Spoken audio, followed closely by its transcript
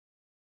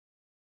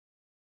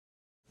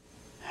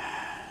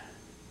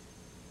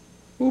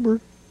Oh,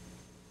 Bert.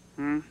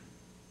 Oh,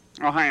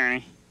 hi,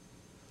 Ernie.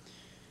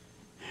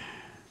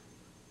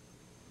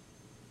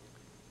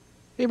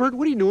 Hey, Bert,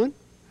 what are you doing?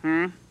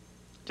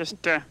 Just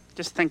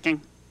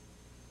thinking.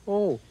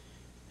 Oh.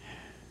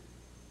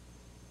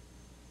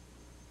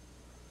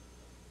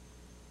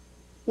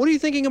 What are you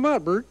thinking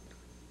about, Bert?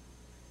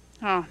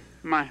 Oh,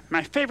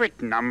 my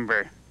favorite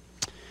number.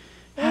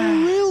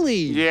 Oh, really?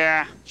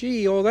 Yeah.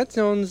 Gee, that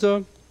sounds,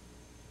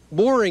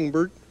 boring,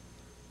 Bert.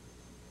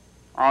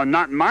 Oh,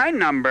 not my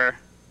number.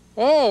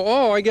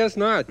 Oh, I guess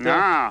not.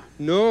 No.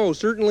 No,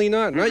 certainly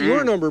not. Not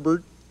your number,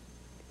 Bert.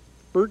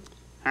 Bert?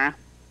 Huh?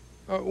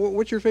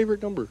 What's your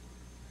favorite number?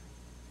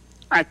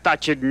 I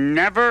thought you'd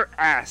never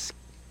ask.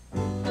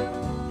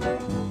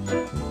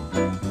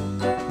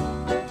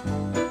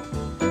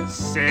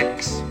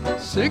 6.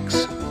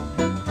 6?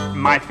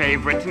 My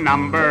favorite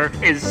number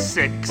is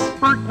 6.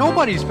 Bert,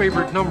 nobody's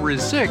favorite number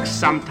is 6.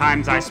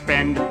 Sometimes I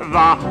spend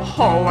the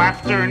whole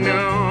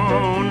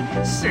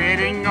afternoon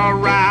sitting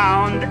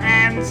around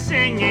and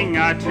singing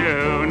a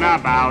tune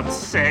about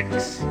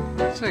 6.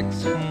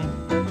 6.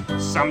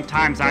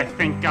 Sometimes I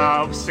think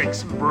of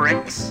 6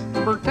 bricks,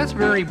 Bert, that's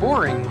very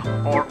boring.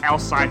 or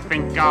else I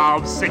think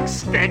of 6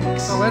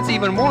 sticks. Well, that's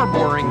even more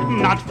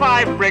boring. Not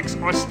 5 bricks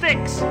or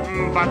sticks,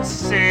 but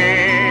 6.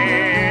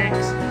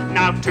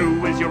 Now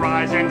 2 is your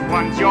eyes and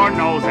 1's your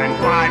nose, and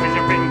 5 is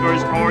your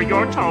fingers or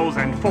your toes,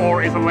 and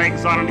 4 is the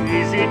legs on an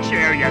easy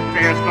chair, yet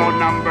there's no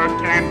number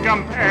can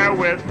compare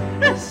with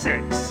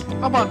 6.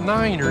 How about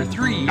 9 or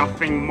 3?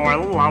 Nothing more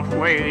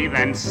lovely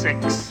than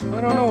 6.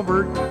 I don't know,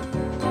 Bert.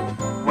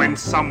 When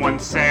someone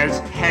says,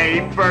 hey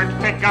Bert,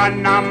 pick a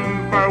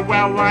number,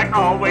 well I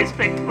always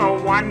pick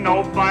the one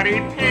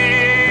nobody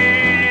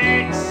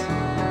picks.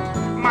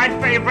 My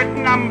favorite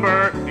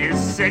number is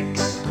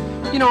 6.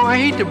 You know, I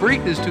hate to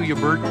break this to you,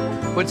 Bert,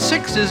 but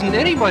 6 isn't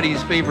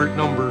anybody's favorite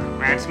number.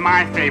 That's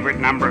my favorite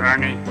number,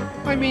 Ernie.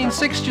 I mean,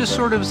 6 just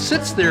sort of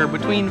sits there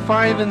between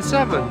 5 and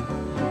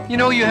 7. You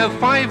know, you have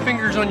 5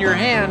 fingers on your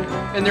hand,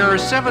 and there are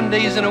 7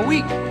 days in a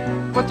week,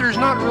 but there's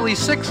not really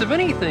 6 of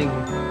anything.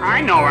 I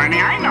know, Ernie,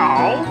 I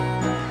know.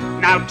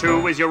 Now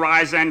 2 is your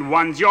eyes and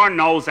 1's your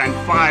nose, and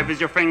 5 is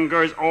your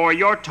fingers or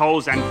your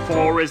toes, and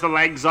 4 is the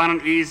legs on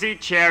an easy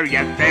chair,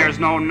 yet there's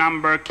no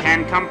number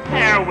can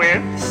compare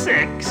with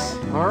 6.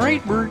 All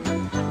right, Bert.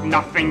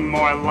 Nothing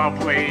more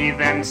lovely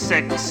than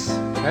 6.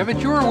 Have it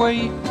your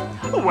way.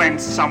 When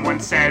someone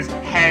says,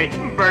 hey,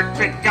 Bert,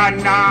 pick a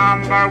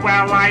number,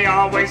 well, I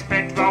always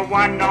pick the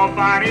one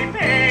nobody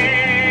picks.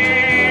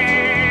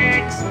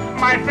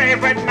 My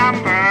favorite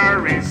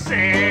number is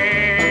 6.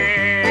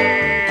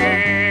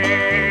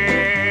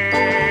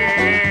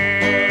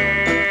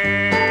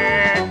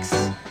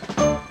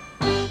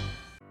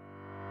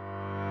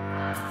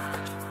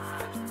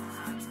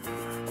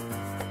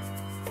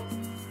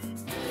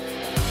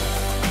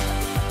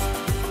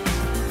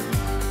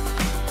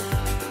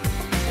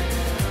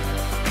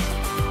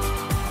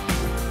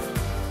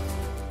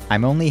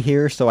 I'm only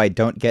here so I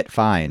don't get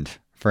fined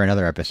for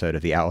another episode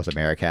of the Owls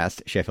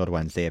Americast, Sheffield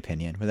Wednesday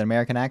opinion with an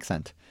American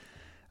accent.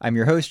 I'm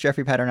your host,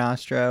 Jeffrey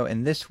Paternostro,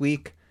 and this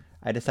week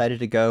I decided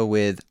to go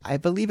with, I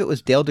believe it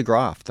was Dale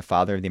DeGroff, the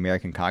father of the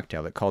American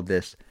cocktail, that called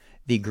this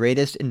the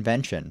greatest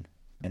invention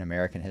in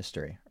American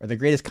history, or the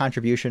greatest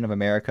contribution of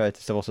America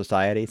to civil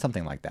society,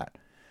 something like that.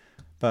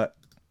 But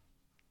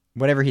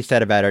whatever he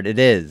said about it, it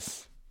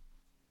is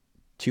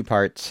 2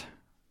 parts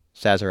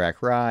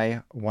Sazerac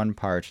rye, 1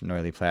 part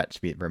Noilly Plat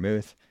sweet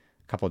vermouth,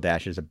 a couple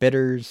dashes of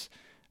bitters,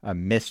 a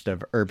mist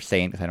of herb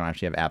saint, because I don't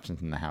actually have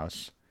absinthe in the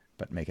house,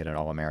 but make it an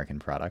all-American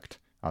product.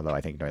 Although I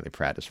think Noilly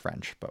Prat is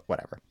French, but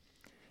whatever.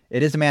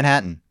 It is a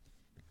Manhattan,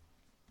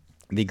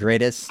 the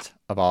greatest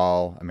of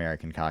all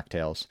American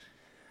cocktails.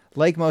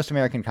 Like most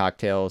American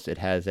cocktails, it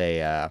has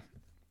a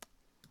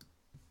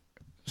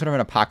sort of an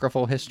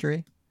apocryphal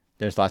history.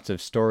 There's lots of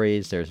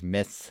stories, there's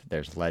myths,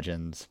 there's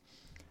legends.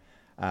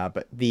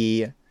 But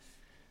the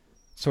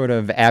sort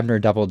of Abner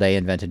Doubleday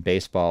invented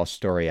baseball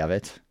story of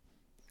it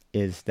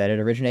is that it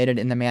originated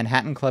in the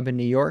Manhattan Club in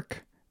New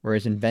York, where it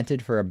was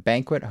invented for a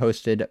banquet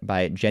hosted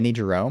by Jenny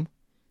Jerome,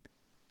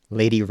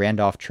 Lady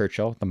Randolph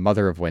Churchill, the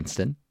mother of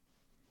Winston,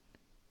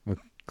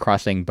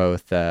 crossing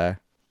both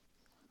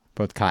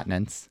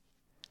continents,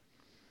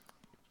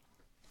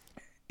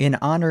 in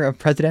honor of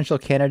presidential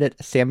candidate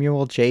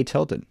Samuel J.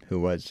 Tilden, who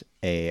was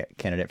a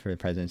candidate for the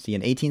presidency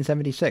in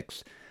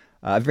 1876.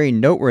 A very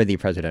noteworthy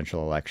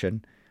presidential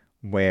election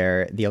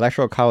where the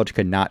Electoral College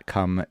could not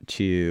come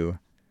to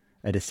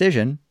a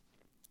decision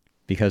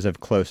because of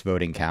close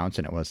voting counts,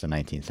 and it was the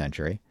 19th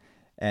century,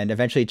 and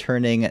eventually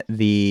turning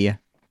the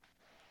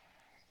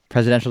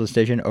presidential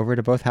decision over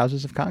to both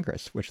houses of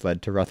Congress, which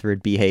led to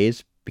Rutherford B.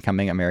 Hayes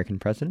becoming American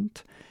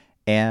president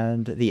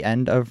and the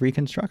end of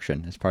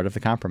Reconstruction as part of the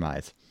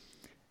compromise.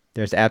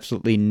 There's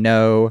absolutely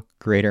no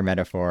greater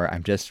metaphor.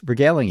 I'm just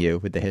regaling you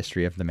with the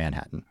history of the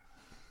Manhattan.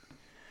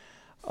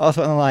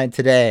 Also on the line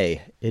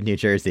today in New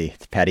Jersey,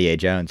 it's Patty A.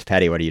 Jones.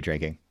 Patty, what are you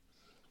drinking?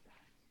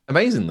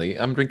 Amazingly,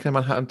 I'm drinking a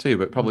Manhattan too,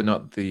 but probably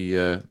not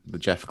the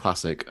Jeff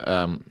Classic.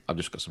 I've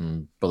just got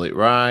some Bullet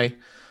Rye.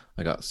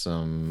 I got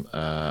some.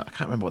 I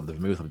can't remember what the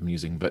vermouth I've been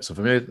using, but some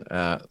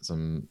vermouth,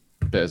 some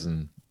bitters,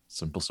 and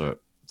simple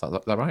syrup. Is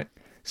that right?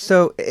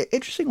 So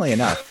interestingly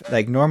enough,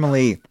 like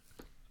normally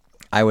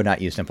I would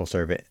not use simple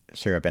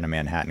syrup in a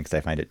Manhattan because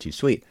I find it too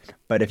sweet.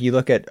 But if you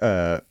look at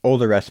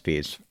older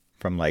recipes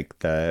from like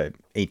the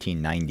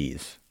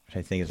 1890s, which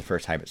I think is the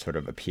first time it sort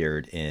of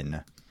appeared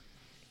in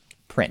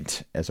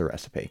print as a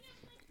recipe,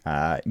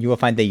 you will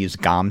find they use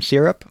Gom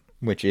syrup,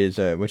 which is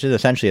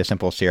essentially a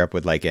simple syrup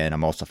with like an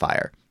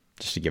emulsifier,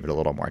 just to give it a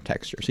little more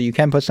texture. So you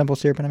can put simple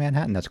syrup in a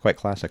Manhattan. That's quite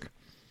classic.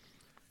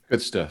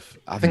 Good stuff.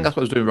 I think that's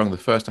what I was doing wrong the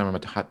first time I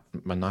had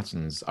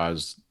Manhattans. I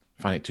was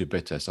finding it too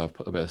bitter, so I've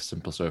put a bit of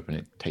simple syrup and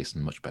it tastes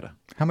much better.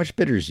 How much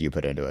bitters do you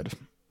put into it?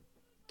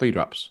 3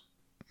 drops.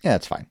 Yeah,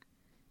 that's fine.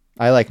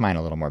 I like mine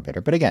a little more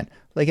bitter. But again,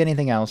 like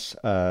anything else,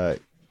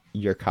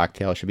 your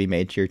cocktail should be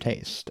made to your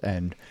taste.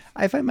 And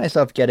I find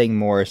myself getting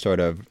more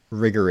sort of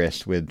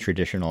rigorous with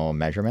traditional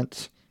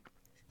measurements.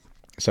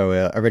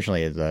 So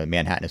originally the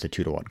Manhattan is a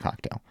 2-to-1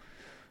 cocktail.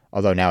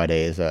 Although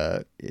nowadays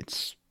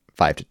it's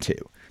 5-to-2.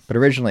 But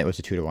originally it was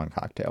a 2-to-1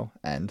 cocktail,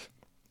 and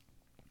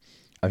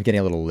I'm getting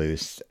a little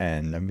loose,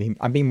 and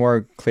I'm being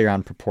more clear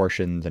on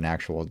proportions and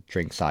actual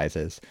drink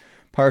sizes,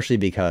 partially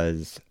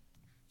because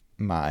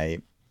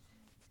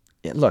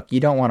look, you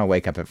don't want to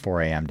wake up at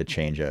 4 a.m. to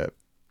change a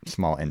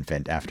small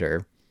infant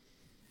after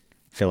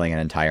filling an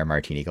entire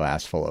martini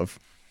glass full of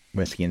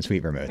whiskey and sweet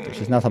vermouth. It's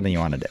just not something you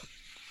want to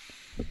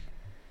do.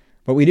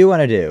 What we do want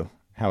to do,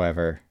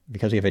 however,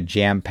 because we have a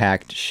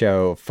jam-packed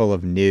show full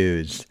of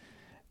news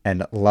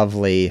and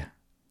lovely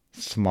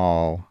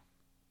small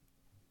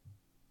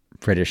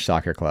British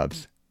soccer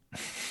clubs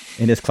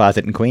in his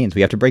closet in Queens,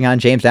 we have to bring on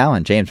James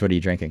Allen. James, what are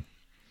you drinking?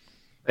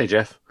 Hey,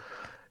 Jeff.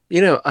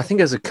 You know, I think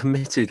as a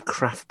committed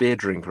craft beer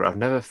drinker, I've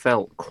never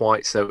felt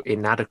quite so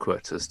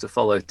inadequate as to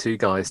follow two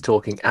guys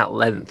talking at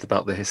length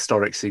about the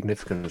historic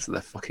significance of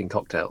their fucking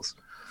cocktails.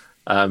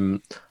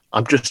 I'm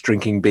just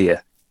drinking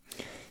beer.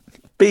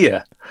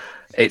 Beer.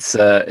 It's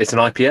an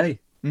IPA.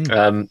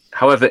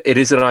 However, it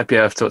is an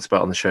IPA I've talked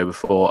about on the show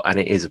before, and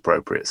it is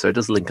appropriate. So it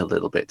does link a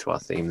little bit to our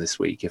theme this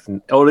week,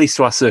 or at least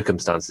to our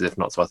circumstances, if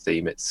not to our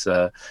theme. It's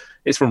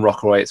from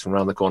Rockaway. It's from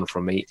around the corner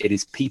from me. It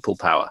is people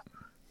power.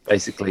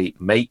 Basically,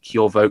 make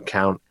your vote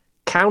count.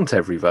 Count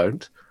every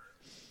vote.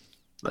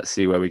 Let's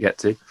see where we get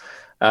to.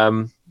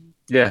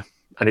 Yeah,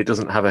 and it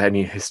doesn't have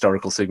any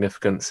historical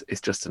significance.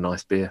 It's just a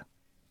nice beer.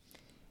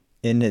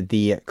 In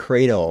the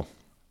cradle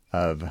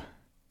of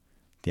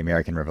the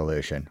American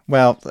Revolution.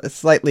 Well,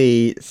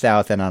 slightly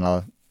south and on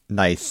a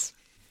nice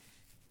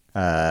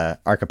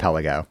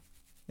archipelago.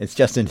 It's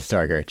Justin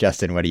Starger.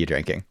 Justin, what are you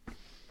drinking?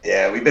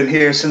 Yeah, we've been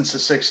here since the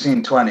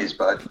 1620s,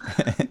 bud.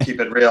 Keep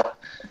it real.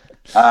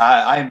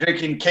 I'm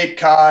drinking Cape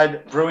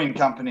Cod Brewing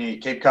Company,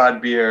 Cape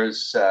Cod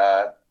Beers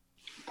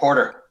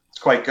Porter. It's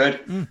quite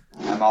good.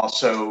 I'm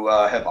also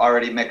have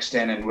already mixed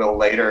in and will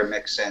later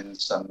mix in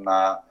some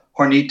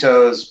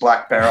Hornitos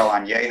Black Barrel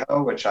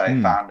Añejo, which I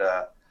found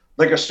a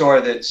liquor store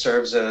that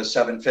serves a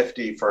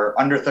 $7.50 for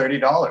under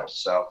 $30.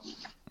 So,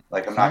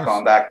 I'm not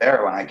going back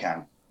there when I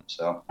can.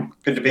 So,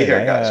 good to be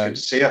here, guys. Good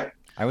to see you.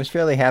 I was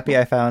fairly happy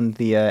I found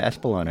the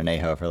Espolón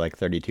Añejo for like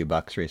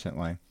 $32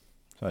 recently.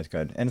 So it's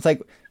good. And it's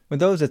like, with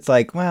those, it's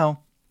like,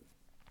 well,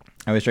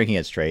 I was drinking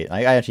it straight.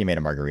 I actually made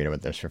a margarita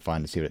with this for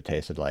fun to see what it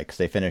tasted like. Because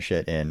they finish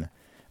it in,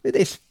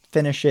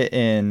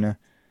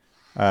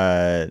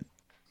 I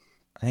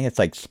think it's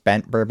like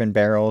spent bourbon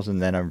barrels and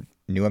then a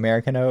new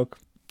American oak.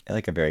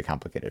 Like a very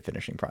complicated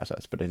finishing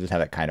process, but I just have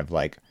that kind of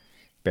like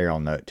barrel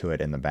note to it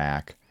in the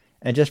back.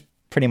 And it just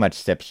pretty much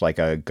sips like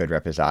a good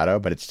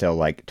Reposado, but it's still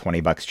like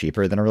 $20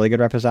 cheaper than a really good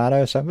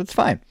Reposado, so it's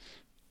fine.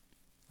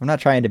 I'm not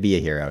trying to be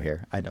a hero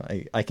here.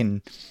 I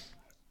can,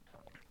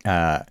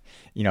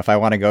 if I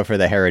want to go for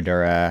the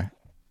Herradura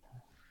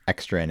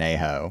Extra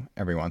Añejo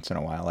every once in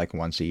a while, like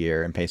once a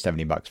year, and pay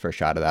 $70 for a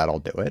shot of that, I'll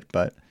do it.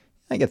 But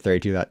I get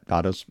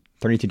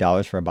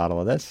 $32 for a bottle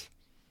of this.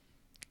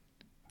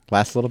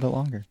 Lasts a little bit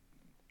longer.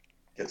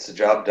 Gets the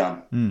job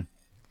done.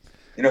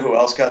 You know who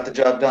else got the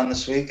job done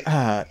this week?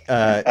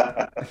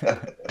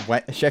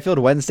 Sheffield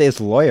Wednesday's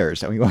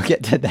lawyers, and we won't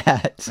get to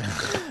that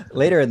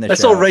later in the show.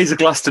 Let's all raise a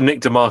glass to Nick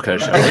DeMarco,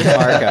 shall we?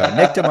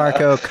 Nick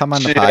DeMarco, come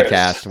on the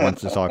podcast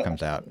once this all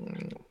comes out.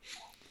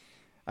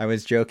 I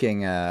was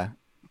joking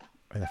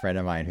with a friend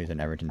of mine who's an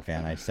Everton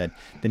fan. I said,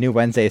 the new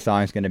Wednesday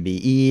song is going to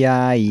be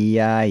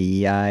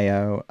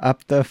E-I-E-I-E-I-O,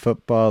 up the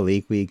Football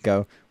League we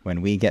go.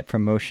 When we get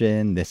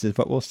promotion, this is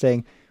what we'll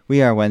sing.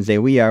 We are Wednesday,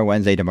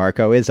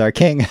 DeMarco is our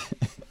king.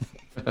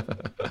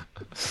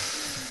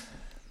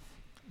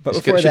 But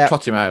before that,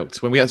 trot him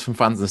out. When we get some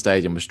fans in the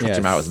stadium, we should trot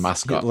him out as a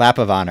mascot. Lap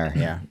of honor,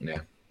 yeah.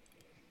 Yeah.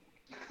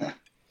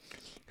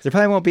 There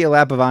probably won't be a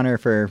lap of honor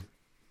for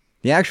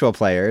the actual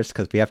players,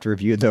 because we have to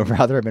review the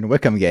Rotherham and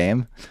Wickham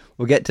game.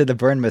 We'll get to the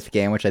Bournemouth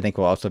game, which I think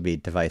will also be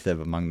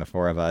divisive among the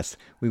four of us.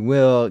 We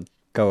will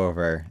go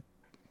over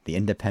the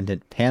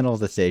independent panel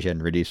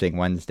decision reducing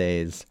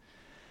Wednesday's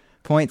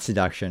point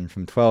deduction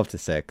from 12 to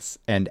 6,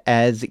 and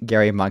as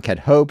Gary Monk had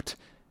hoped,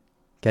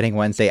 getting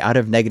Wednesday out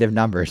of negative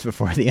numbers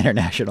before the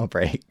international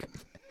break.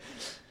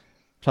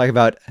 talk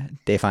about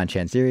Daphon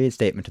Chansiri's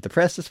statement to the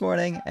press this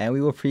morning, and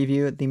we will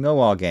preview the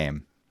Millwall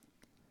game.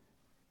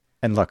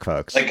 And look,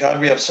 folks. Thank God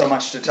we have so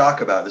much to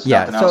talk about. There's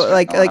Yeah, nothing so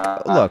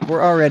else look,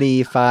 we're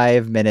already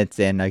 5 minutes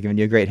in. I've given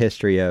you a great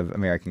history of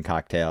American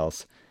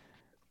cocktails.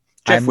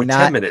 Jeff, we're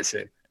 10 minutes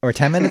in. Or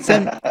 10 minutes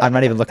in? I'm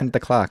not even looking at the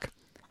clock.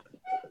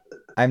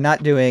 I'm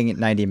not doing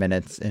 90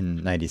 minutes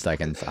in 90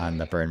 seconds on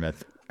the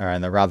Bournemouth or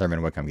on the Rotherham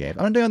and Wycombe game.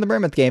 I'm not doing the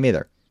Bournemouth game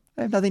either.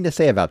 I have nothing to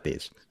say about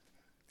these.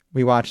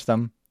 We watched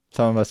them.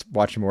 Some of us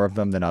watch more of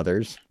them than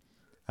others.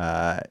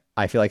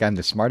 I feel like I'm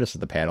the smartest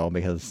of the panel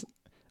because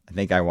I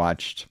think I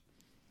watched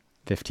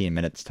 15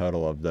 minutes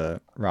total of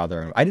the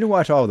Rotherham. I didn't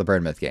watch all of the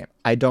Bournemouth game.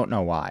 I don't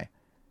know why.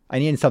 I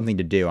needed something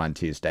to do on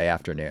Tuesday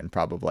afternoon,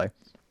 probably.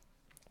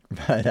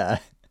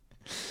 But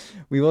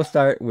we will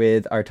start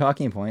with our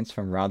talking points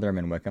from Rotherham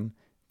and Wycombe.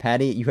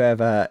 Paddy, you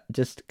have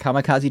just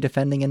kamikaze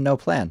defending and no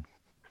plan.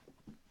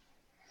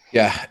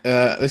 Yeah,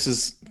 this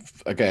is,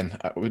 again,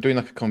 we're doing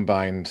like a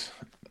combined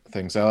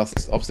thing. So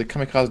obviously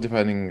kamikaze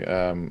defending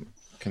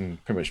can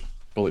pretty much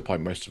bullet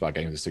point most of our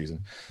games this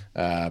season.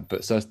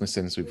 But certainly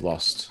since we've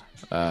lost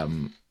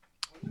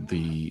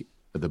the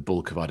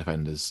bulk of our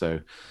defenders. So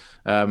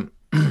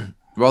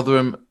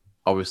Rotherham,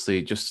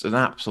 obviously, just an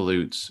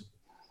absolute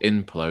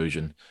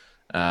implosion.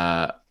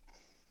 It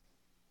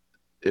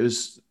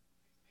was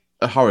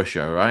a horror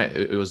show, right?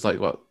 It was like,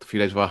 a few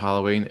days before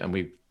Halloween, and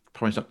we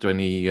promised not to do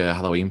any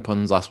Halloween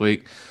puns last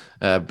week.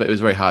 But it was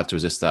very hard to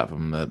resist that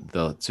from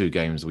the two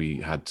games we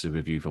had to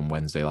review from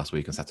Wednesday last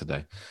week and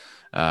Saturday.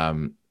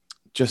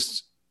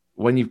 Just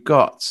when you've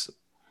got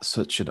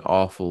such an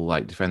awful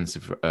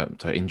defensive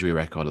injury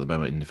record at the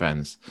moment in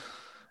defence,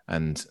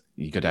 and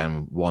you go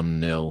down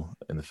 1-0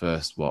 in the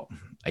first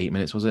 8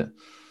 minutes, was it?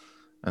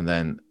 And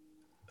then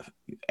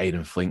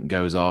Aidan Flint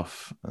goes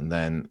off, and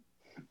then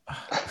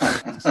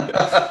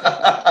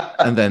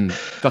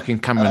fucking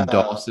Cameron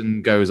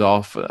Dawson goes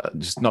off,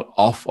 just not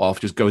off,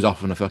 just goes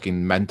off on a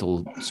fucking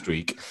mental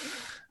streak.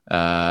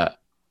 I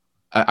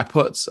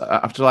put,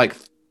 after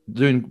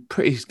doing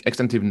pretty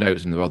extensive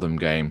notes in the Rotherham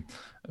game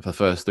for the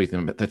first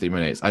 30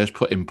 minutes, I just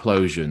put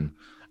implosion,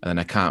 and then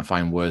I can't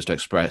find words to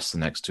express the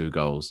next two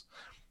goals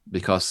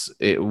because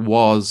it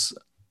was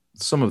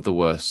some of the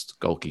worst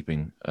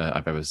goalkeeping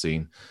I've ever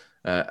seen.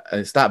 And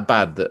it's that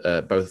bad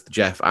that both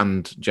Jeff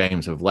and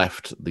James have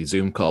left the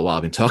Zoom call while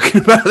I've been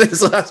talking about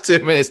this last 2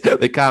 minutes.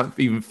 They can't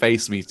even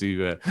face me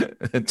to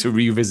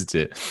revisit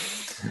it.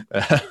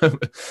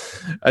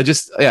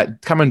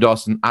 Cameron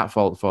Dawson at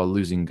fault for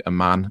losing a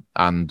man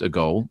and a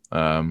goal.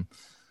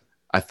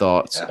 I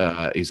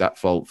thought he's at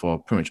fault for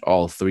pretty much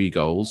all three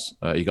goals.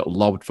 He got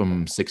lobbed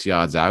from 6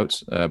 yards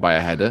out by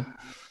a header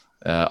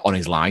on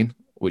his line,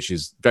 which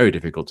is very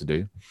difficult to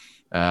do.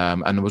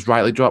 And was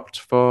rightly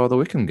dropped for the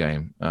Wycombe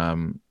game.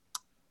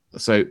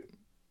 So,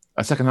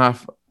 a second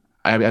half,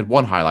 I had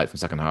one highlight from the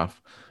second half.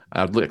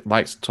 I'd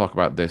like to talk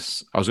about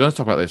this. I was going to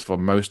talk about this for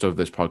most of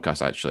this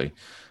podcast, actually.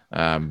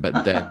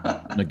 But then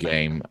the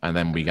game, and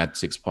then we had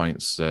 6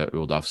 points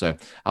ruled off. So,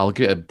 I'll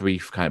get a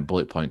brief kind of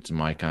bullet point to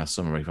my kind of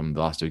summary from the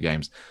last two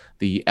games.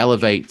 The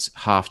Elevate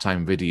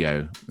halftime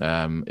video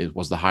it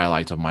was the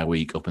highlight of my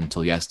week up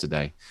until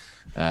yesterday.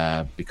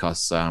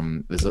 Because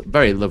there's a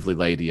very lovely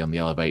lady on the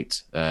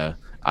Elevate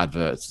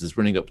adverts that's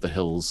running up the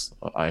hills.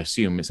 I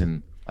assume it's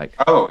in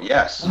Oh,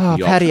 yes. Oh,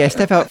 Paddy, I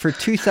step out for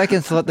 2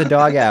 seconds to let the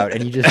dog out,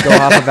 and you just go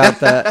off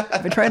about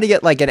I've been trying to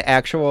get an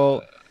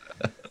actual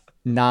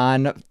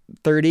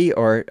non-30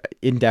 or,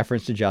 in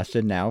deference to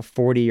Justin now,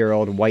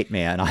 40-year-old white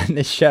man on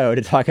this show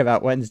to talk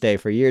about Wednesday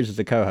for years as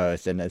a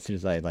co-host, and as soon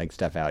as I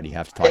step out, you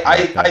have to talk about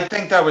that. I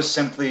think that was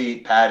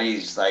simply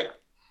Paddy's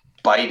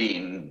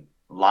biting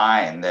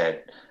line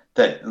that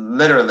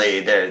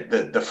literally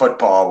the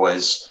football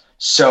was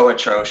so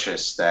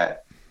atrocious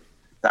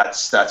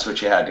that's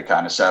what you had to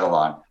kind of settle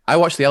on. I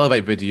watched the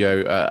Elevate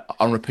video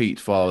on repeat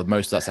for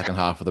most of that second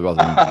half of the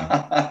Rotherham game.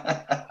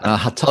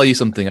 I'll tell you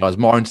something, I was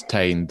more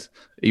entertained,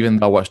 even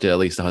though I watched it at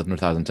least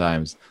 100,000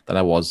 times, than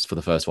I was for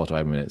the first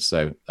 45 minutes.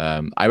 So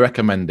I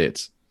recommend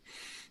it.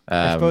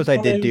 I suppose I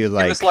did do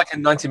It was like a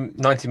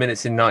 90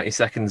 minutes in 90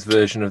 seconds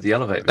version of the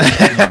Elevate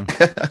video.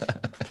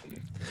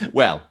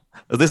 Well,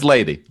 this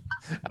lady,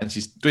 and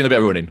she's doing a bit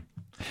of running.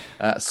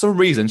 Some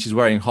reason she's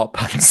wearing hot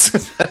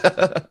pants.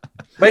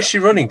 Where's she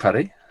running,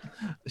 Paddy?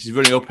 She's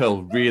running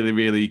uphill really,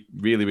 really,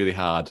 really, really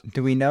hard.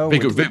 Do we know?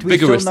 Do we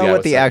still know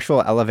what the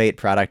actual Elevate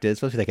product is? It's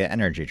supposed to be like an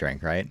energy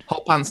drink, right?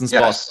 Hot pants and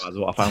sports bras is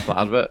what I found for the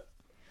advert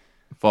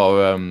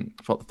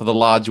for the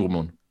large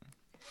woman.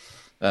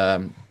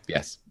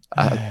 Yes,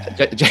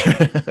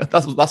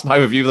 that's my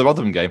review of the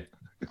Rotherham game.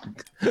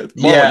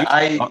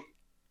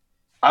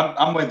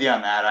 I'm with you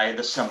on that. I had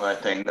a similar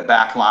thing. The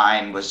back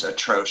line was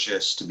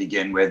atrocious to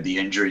begin with. The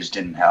injuries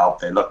didn't help.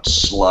 They looked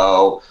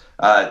slow.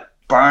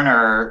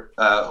 Burner,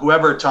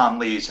 whoever Tom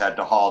Lees had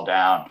to haul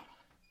down,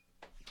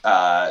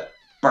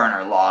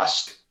 Burner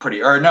lost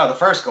the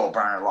first goal,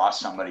 Burner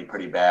lost somebody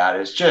pretty bad.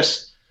 It's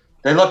just,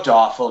 they looked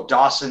awful.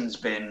 Dawson's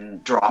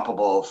been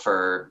droppable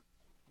for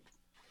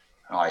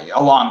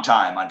a long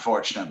time,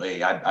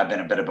 unfortunately. I've been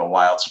a bit of a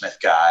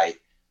Wildsmith guy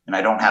And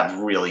I don't have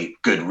really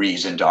good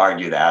reason to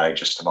argue that. I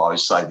just have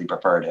always slightly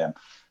preferred him.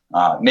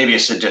 Maybe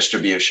it's the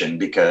distribution,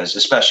 because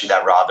especially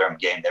that Rotherham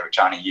game, they were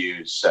trying to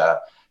use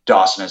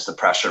Dawson as the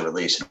pressure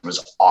release. And it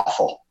was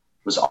awful.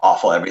 It was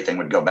awful. Everything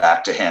would go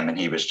back to him, and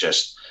he was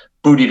just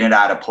booting it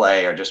out of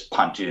play or just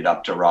punting it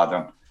up to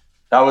Rotherham.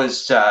 That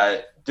was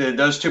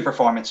those two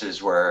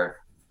performances were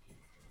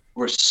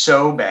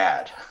so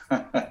bad.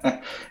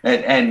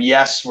 and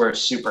yes, we're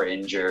super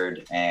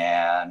injured,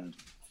 and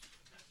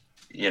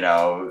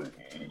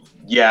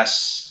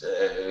yes,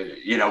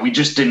 we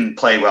just didn't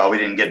play well. We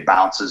didn't get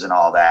bounces and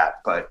all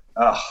that. But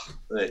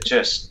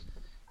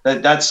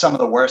that's some of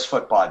the worst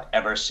football I've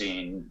ever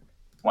seen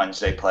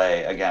Wednesday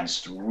play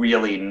against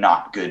really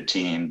not good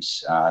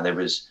teams. There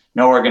was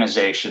no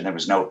organization. There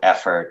was no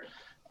effort.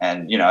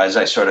 And, as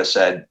I sort of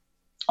said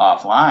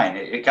offline,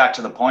 it got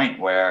to the point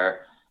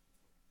where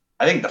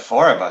I think the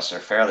four of us are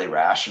fairly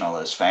rational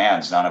as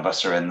fans. None of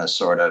us are in the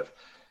sort of,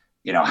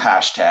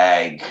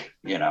 hashtag,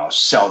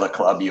 sell the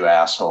club, you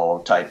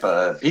asshole type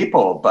of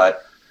people.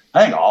 But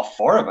I think all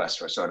four of us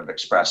were sort of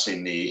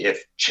expressing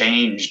if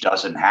change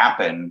doesn't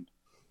happen,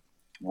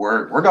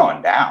 we're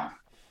going down.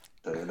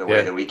 The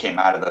way that we came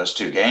out of those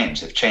two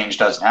games. If change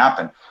doesn't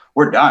happen,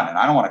 we're done. And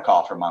I don't want to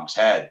call for Monk's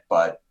head,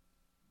 but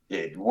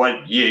you're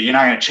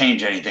not going to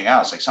change anything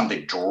else. Like,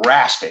 something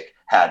drastic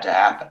had to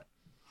happen.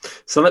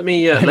 So let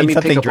me pick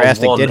something up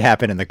drastic on one. did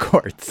happen in the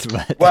courts.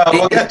 But... Well,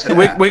 we'll get to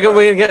that. We're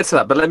going to get to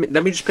that, but let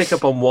me just pick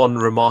up on one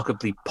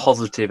remarkably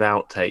positive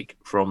outtake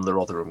from the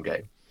Rotherham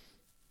game.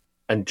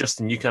 And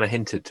Justin, you kind of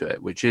hinted to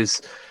it, which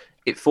is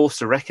it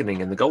forced a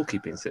reckoning in the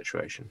goalkeeping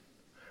situation.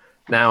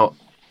 Now,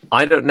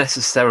 I don't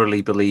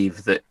necessarily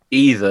believe that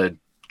either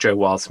Joe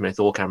Wildsmith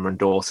or Cameron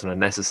Dawson are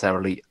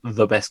necessarily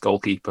the best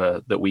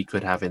goalkeeper that we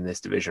could have in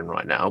this division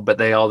right now, but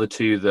they are the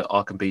two that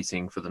are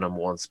competing for the number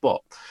one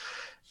spot.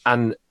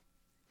 And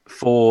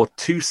for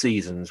 2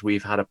 seasons,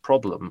 we've had a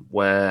problem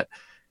where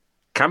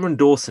Cameron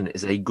Dawson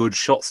is a good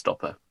shot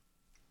stopper.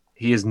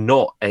 He is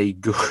not a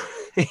good,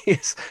 he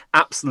is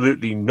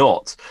absolutely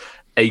not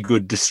a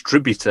good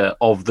distributor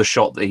of the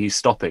shot that he's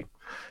stopping,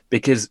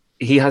 because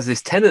he has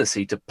this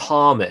tendency to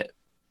palm it.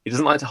 He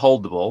doesn't like to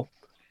hold the ball.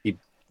 He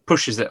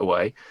pushes it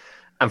away.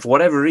 And for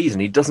whatever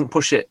reason, he doesn't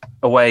push it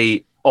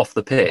away off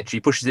the pitch. He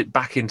pushes it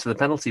back into the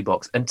penalty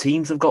box. And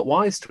teams have got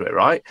wise to it,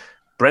 right?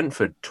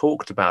 Brentford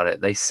talked about it.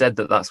 They said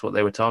that that's what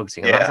they were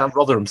targeting. And that's how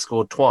Rotherham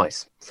scored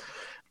twice.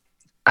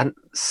 And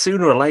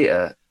sooner or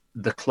later,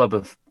 the club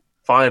have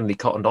finally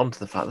cottoned on to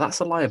the fact that's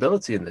a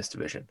liability in this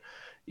division.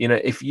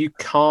 If you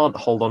can't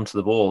hold on to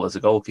the ball as a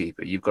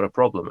goalkeeper, you've got a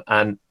problem.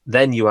 And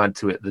then you add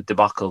to it the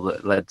debacle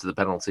that led to the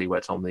penalty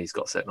where Tom Lees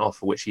got sent off,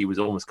 for which he was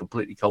almost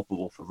completely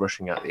culpable for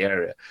rushing out the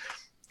area.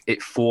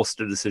 It forced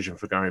a decision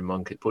for Gary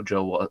Monk. It put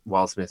Joe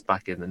Wildsmith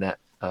back in the net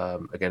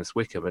against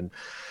Wickham. And,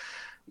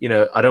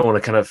 I don't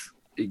want to kind of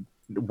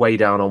weigh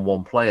down on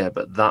one player,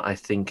 but that I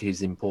think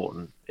is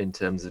important in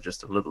terms of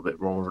just a little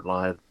bit more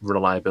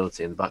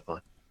reliability in the back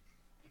line.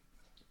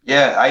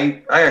 Yeah,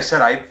 like I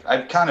said,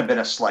 I've kind of been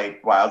a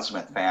slight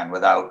Wildsmith fan.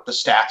 Without the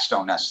stats,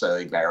 don't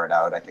necessarily bear it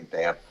out. I think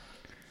they have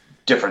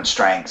different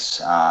strengths.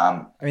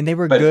 They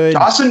were but good.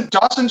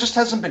 Dawson just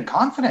hasn't been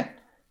confident,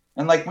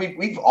 and like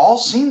we've all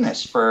seen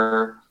this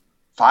for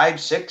 5,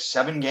 6,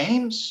 7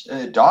 games.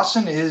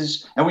 Dawson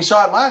is, and we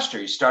saw it last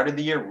year. He started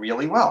the year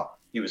really well.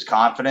 He was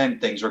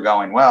confident, things were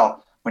going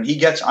well. When he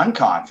gets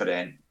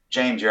unconfident,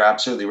 James, you're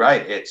absolutely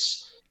right.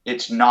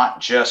 It's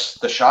not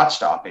just the shot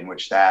stopping,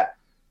 which that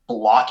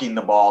blocking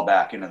the ball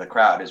back into the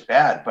crowd is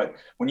bad. But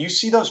when you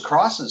see those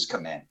crosses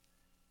come in,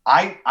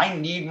 I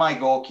need my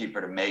goalkeeper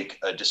to make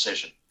a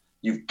decision.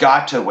 You've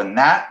got to, when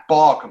that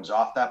ball comes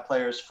off that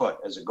player's foot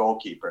as a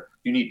goalkeeper,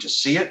 you need to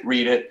see it,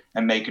 read it,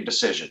 and make a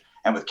decision.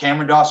 And with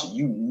Cameron Dawson,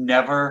 you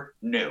never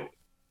knew.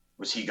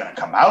 Was he going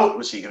to come out?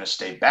 Was he going to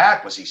stay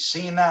back? Was he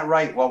seeing that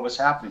right? What was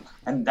happening?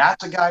 And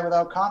that's a guy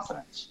without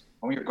confidence.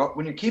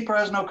 When your keeper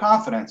has no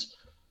confidence,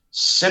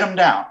 sit him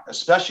down,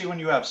 especially when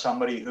you have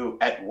somebody who,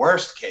 at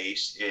worst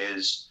case,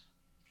 is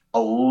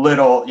a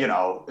little,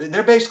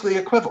 they're basically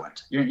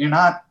equivalent. You're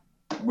not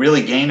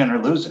really gaining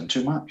or losing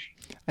too much.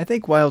 I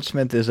think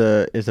Wildsmith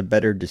is a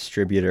better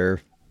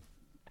distributor.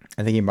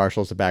 I think he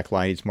marshals the back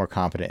line. He's more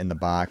competent in the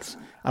box.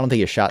 I don't think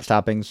his shot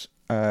stopping's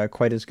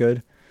quite as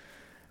good,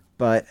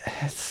 but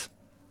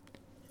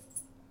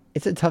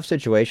it's a tough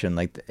situation.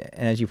 And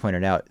as you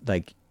pointed out,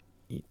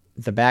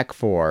 the back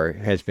four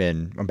has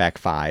been, or back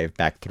five,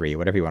 back three,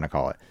 whatever you want to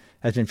call it,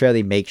 has been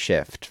fairly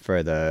makeshift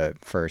for the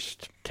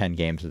first 10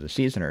 games of the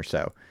season or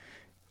so.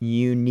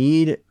 You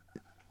need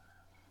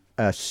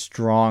a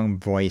strong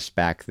voice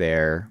back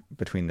there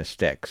between the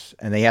sticks.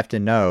 And they have to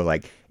know,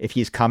 if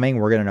he's coming,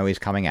 we're going to know he's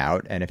coming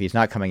out. And if he's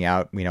not coming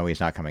out, we know he's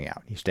not coming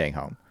out. He's staying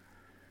home.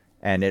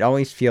 And it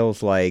always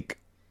feels like,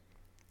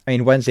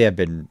 Wednesday have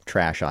been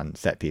trash on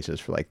set pieces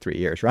for 3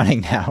 years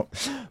running now.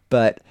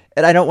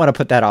 And I don't want to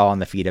put that all on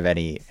the feet of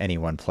any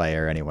one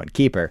player, any one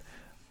keeper.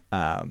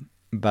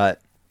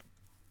 But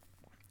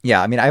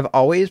yeah, I've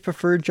always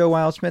preferred Joe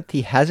Wildsmith.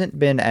 He hasn't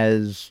been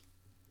as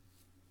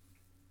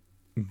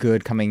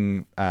good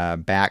coming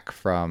back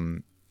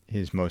from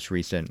his most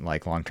recent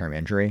like long-term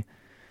injury,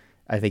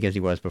 I think, as he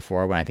was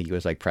before, when I think he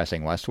was like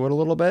pressing Westwood a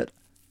little bit,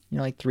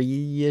 like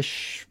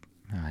 3-ish,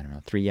 I don't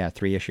know,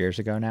 3-ish years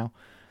ago now.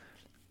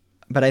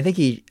 But I think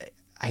he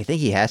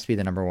has to be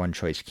the number one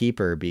choice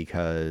keeper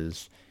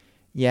because,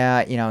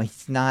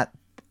 he's not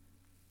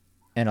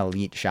an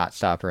elite shot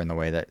stopper in the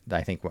way that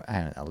I think,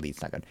 I don't know,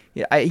 elite's not good.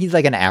 Yeah, he's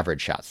like an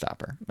average shot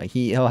stopper. Like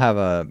he'll have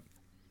a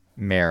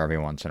mare every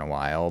once in a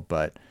while,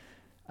 but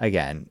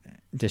again,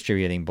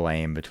 distributing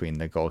blame between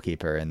the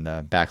goalkeeper and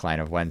the back line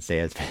of Wednesday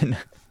has been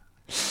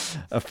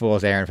a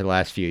fool's errand for the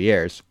last few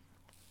years.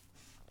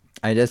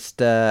 I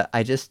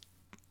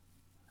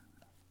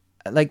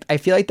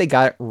feel like they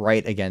got it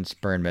right against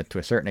Bournemouth to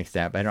a certain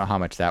extent, but I don't know how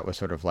much that was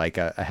sort of like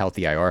a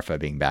healthy Iorfa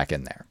being back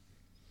in there.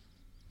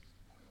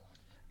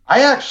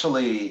 I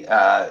actually,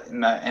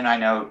 and I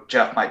know,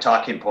 Jeff, my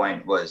talking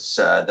point was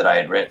that I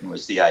had written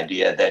was the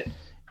idea that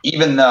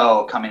even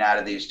though coming out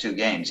of these two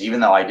games, even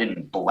though I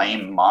didn't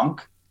blame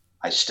Monk,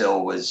 I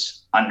still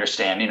was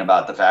understanding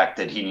about the fact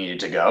that he needed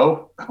to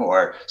go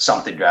or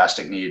something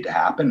drastic needed to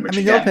happen. Which,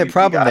 the ultimate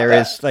problem there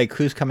is like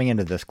who's coming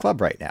into this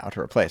club right now to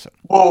replace him.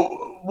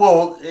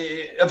 Well,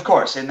 of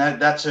course, and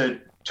that's a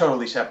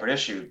totally separate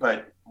issue.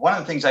 But one of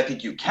the things I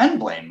think you can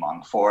blame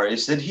Monk for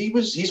is that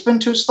he's been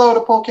too slow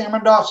to pull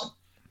Cameron Dawson.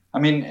 I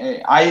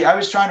mean, I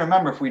was trying to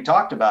remember if we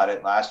talked about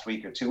it last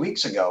week or 2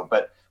 weeks ago,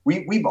 but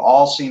we've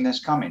all seen this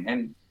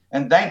coming.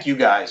 And thank you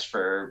guys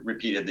for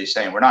repeatedly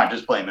saying we're not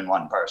just blaming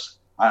one person.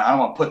 I don't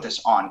want to put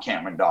this on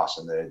Cameron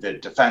Dawson. The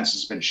defense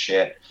has been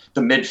shit.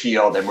 The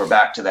midfield, and we're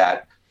back to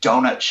that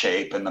donut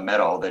shape in the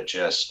middle that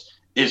just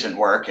isn't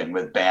working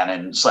with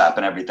Bannon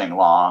slapping everything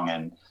long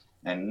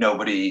and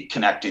nobody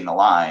connecting the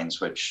lines,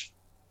 which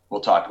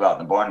we'll talk about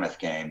in the Bournemouth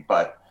game.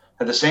 But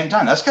at the same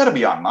time, that's got to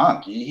be on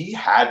Monk. He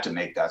had to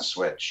make that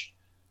switch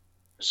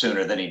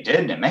sooner than he did,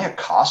 and it may have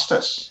cost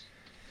us.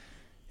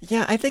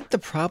 Yeah, I think the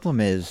problem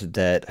is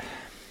that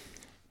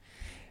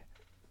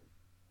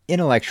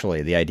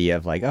intellectually, the idea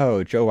of like,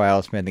 oh, Joe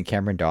Wildsmith and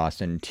Cameron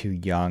Dawson, two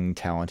young,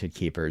 talented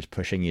keepers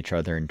pushing each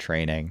other in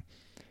training.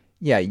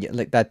 Yeah,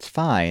 like that's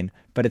fine,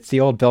 but it's the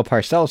old Bill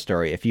Parcells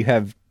story. If you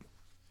have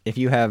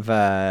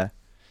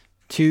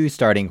two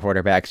starting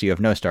quarterbacks, you have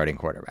no starting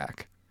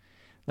quarterback.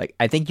 Like,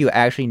 I think you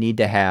actually need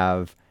to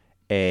have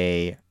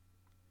a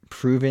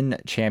proven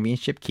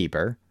championship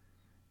keeper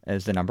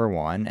as the number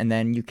one, and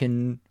then you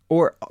can,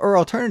 or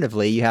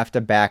alternatively, you have to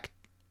back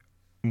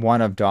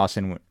one of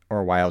Dawson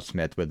or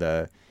Wildsmith with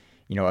a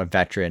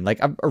veteran, like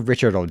a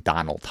Richard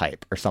O'Donnell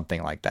type or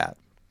something like that.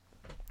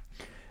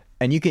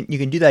 And you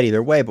can do that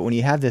either way, but when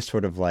you have this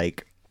sort of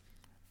like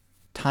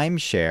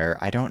timeshare,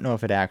 I don't know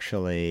if it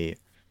actually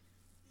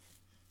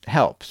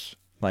helps.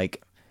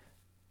 Like,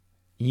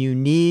 you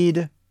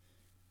need,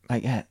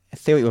 like,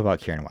 say what you will about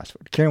Kieran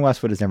Westwood. Kieran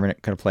Westwood is never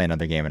going to play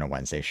another game in a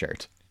Wednesday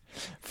shirt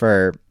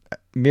for a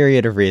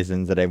myriad of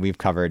reasons that we've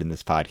covered in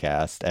this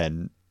podcast,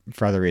 and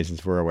for other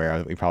reasons we're aware of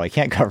that we probably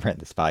can't cover in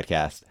this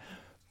podcast.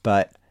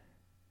 But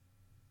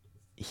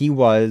he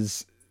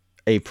was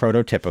a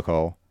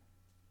prototypical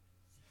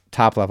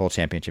top-level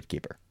championship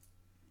keeper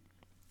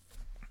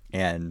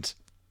and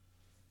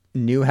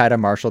knew how to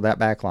marshal that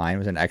back line,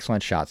 was an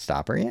excellent shot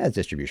stopper. Yeah, his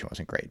distribution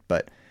wasn't great,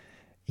 but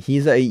he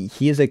is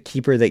a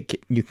keeper that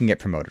you can get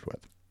promoted with.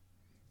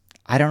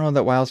 I don't know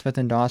that Wildsmith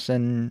and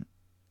Dawson,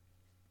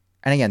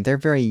 and again, they're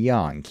very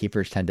young.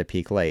 Keepers tend to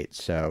peak late,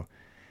 so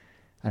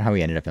I don't know how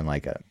we ended up in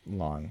like a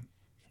long...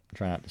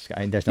 Try not to...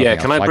 There's nothing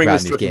else can I bring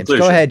this to a conclusion?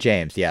 Go ahead,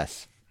 James.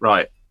 Yes.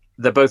 Right.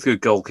 They're both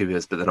good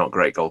goalkeepers, but they're not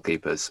great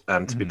goalkeepers.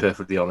 And to be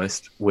perfectly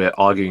honest, we're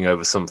arguing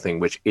over something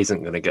which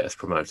isn't going to get us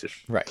promoted.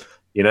 Right.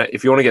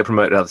 If you want to get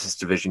promoted out of this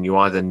division, you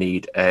either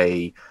need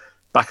a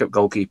backup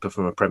goalkeeper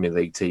from a Premier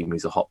League team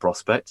who's a hot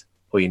prospect,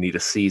 or you need a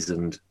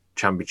seasoned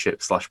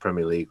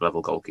Championship/Premier League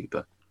level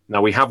goalkeeper.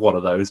 Now, we have one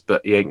of those,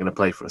 but he ain't going to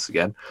play for us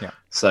again. Yeah.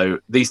 So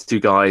these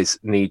two guys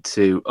need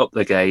to up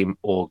their game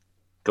or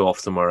go off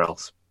somewhere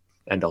else.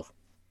 End of.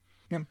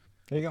 Yeah,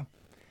 there you go.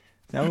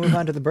 Now we'll move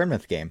on to the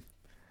Bournemouth game.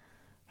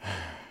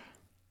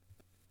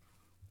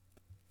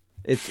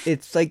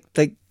 It's like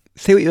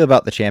say what you will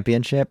about the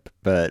championship,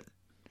 but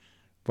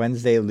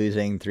Wednesday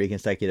losing 3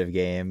 consecutive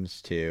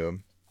games to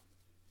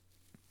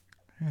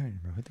I don't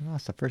remember who they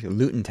lost the first,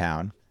 Luton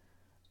Town,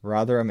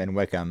 Rotherham, and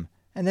Wickham,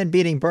 and then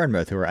beating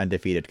Bournemouth, who were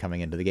undefeated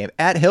coming into the game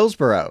at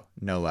Hillsborough,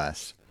 no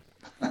less.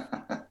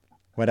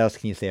 What else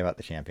can you say about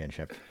the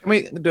championship? Can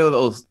we do a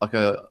little like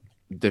a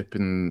dip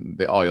in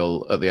the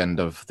oil at the end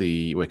of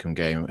the Wickham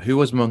game? Who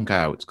was Monk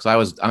out?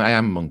 Because I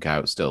am Monk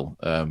out still.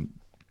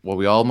 Were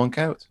we all Monk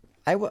out?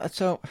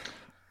 So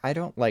I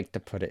don't like to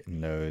put it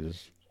in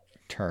those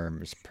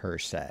terms per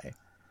se,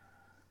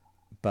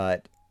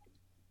 but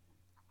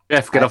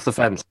Jeff, get off the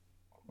fence.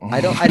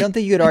 I don't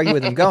think you could argue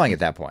with him going at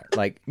that point.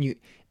 Like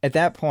at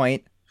that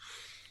point,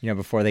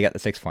 before they got the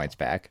 6 points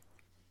back,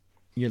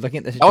 you're looking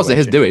at the situation. That wasn't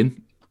his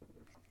doing.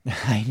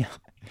 I know.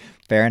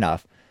 Fair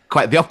enough.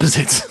 Quite the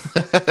opposite.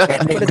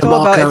 But it's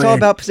all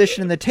about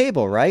position in the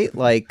table, right?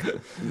 Like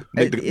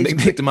Nick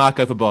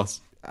DeMarco for boss.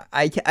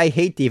 I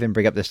hate to even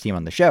bring up this team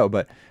on the show,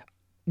 but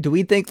do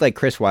we think like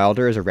Chris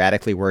Wilder is a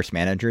radically worse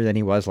manager than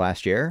he was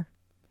last year?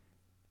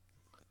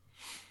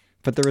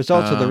 But the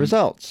results are the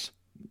results.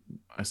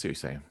 I see what you're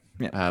saying.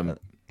 Yeah.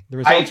 The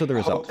results are the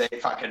results. I hope they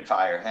fucking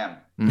fire him.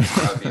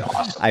 That would be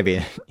awesome. I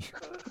mean,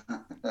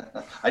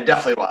 I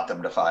definitely want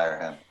them to fire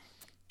him.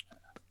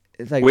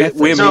 it's like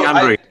We're So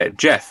meandering.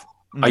 Jeff,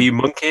 are you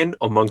monk in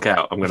or monk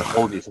out? I'm going to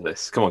hold you to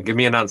this. Come on, give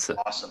me an answer.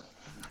 Awesome.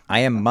 I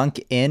am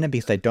monk in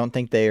because I don't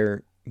think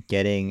they're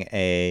getting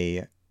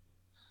a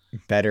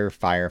better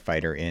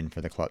firefighter in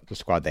for the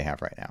squad they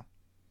have right now.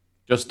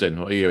 Justin,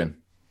 what are you in?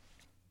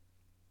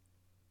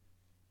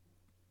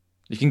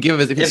 You can give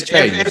us if it's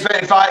changed.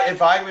 If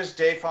I was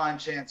Dafon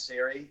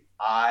Chansiri,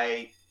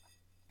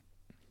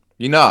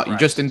 You're not. You're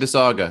Justin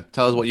DeSaga.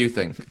 Tell us what you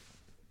think.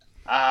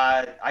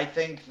 I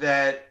think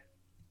that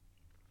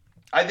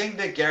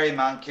Gary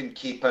Monk can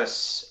keep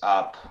us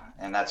up,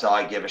 and that's all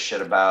I give a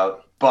shit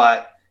about.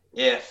 But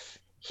if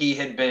he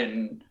had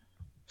been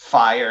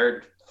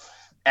fired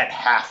at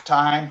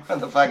halftime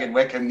of the fucking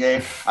Wickham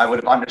game, I would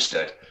have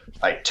understood.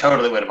 I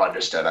totally would have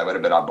understood. I would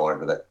have been on board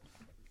with it.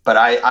 But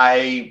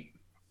I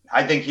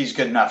think he's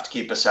good enough to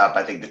keep us up.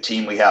 I think the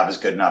team we have is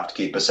good enough to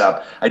keep us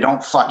up. I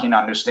don't fucking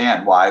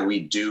understand why we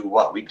do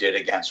what we did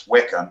against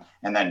Wickham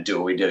and then do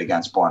what we did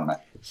against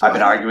Bournemouth. So I've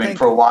been arguing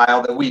for a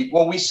while that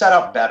we set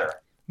up better.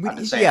 I've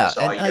been saying this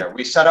all year.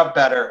 We set up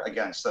better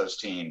against those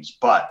teams,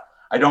 but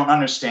I don't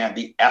understand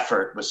the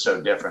effort was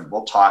so different.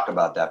 We'll talk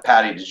about that.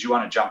 Patty, did you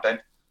want to jump in?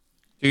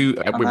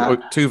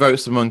 Two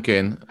votes to Monk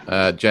in.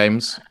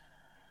 James?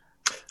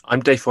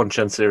 I'm Dafon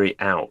Chansiri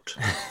out.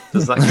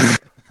 Does that...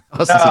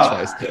 That's a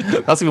choice.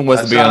 That's even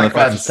worse than being on the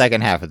That's the fence.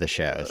 second half of the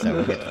show, so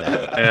we'll get to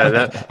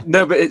that.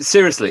 No, but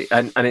seriously,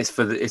 and it's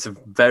it's a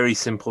very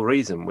simple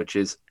reason, which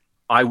is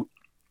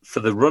for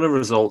the run of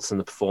results and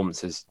the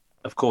performances,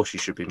 of course you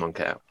should be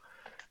Monk out.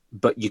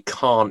 But you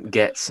can't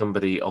get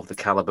somebody of the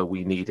caliber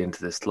we need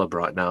into this club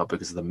right now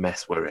because of the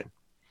mess we're in.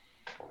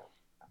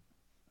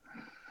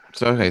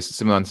 So, okay, so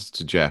similar answer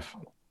to Jeff.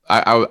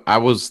 I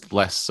was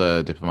less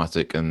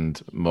diplomatic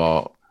and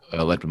more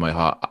led with my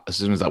heart. As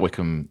soon as that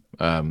Wickham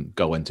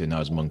goal went in, I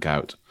was Monk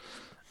out.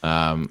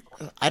 I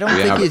don't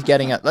think he's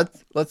getting it.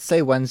 Let's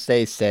say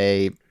Wednesday,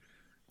 say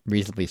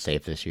reasonably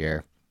safe this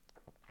year.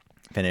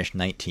 Finish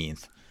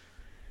 19th.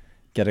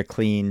 Get a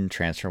clean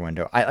transfer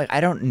window.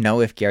 I don't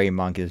know if Gary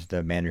Monk is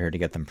the manager to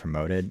get them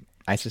promoted.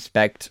 I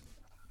suspect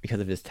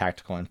because of his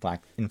tactical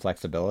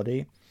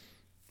inflexibility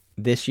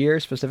this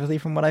year, specifically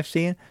from what I've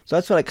seen. So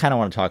that's what I kind of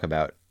want to talk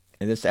about.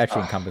 And this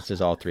actually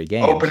encompasses all three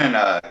games. Opening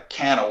a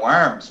can of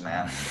worms,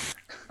 man.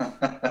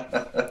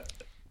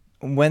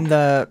 When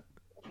the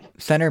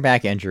center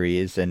back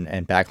injuries and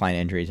backline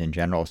injuries in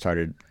general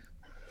started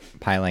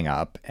piling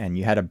up, and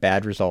you had a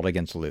bad result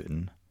against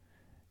Luton,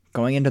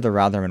 going into the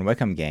Rotherham and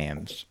Wickham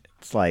games,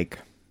 it's like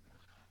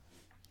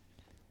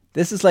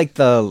this is like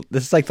the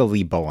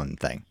Lee Bowen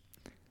thing.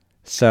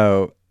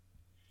 So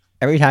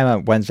every time a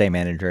Wednesday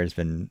manager has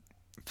been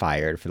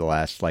fired for the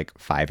last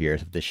 5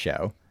 years of this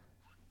show,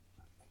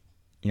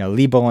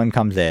 Lee Bowen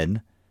comes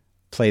in,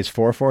 plays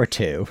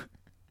 4-4-2,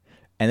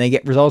 and they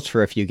get results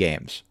for a few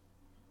games.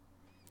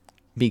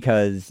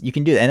 Because you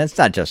can do that. And it's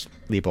not just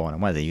Lee Bowen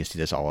and Wednesday. You see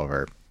this all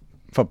over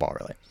football,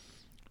 really.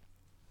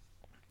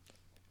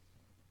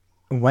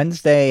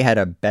 Wednesday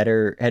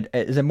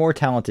is a more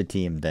talented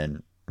team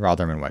than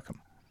Rotherham and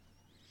Wickham.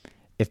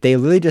 If they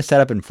really just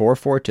set up in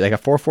 4-4-2, like a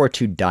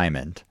 4-4-2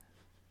 diamond,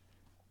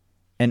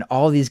 and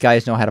all these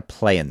guys know how to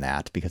play in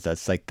that because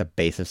that's like the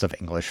basis of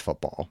English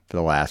football for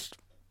the last,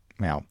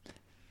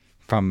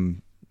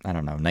 from,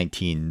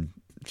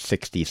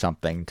 1960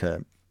 something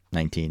to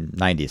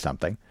 1990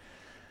 something,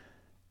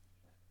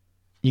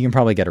 you can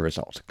probably get a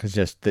result because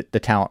just the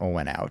talent will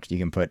win out. You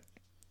can put,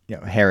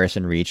 Harris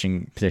and Reach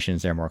in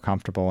positions they're more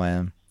comfortable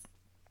in.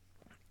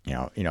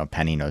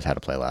 Penny knows how to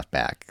play left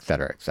back, et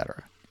cetera, et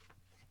cetera.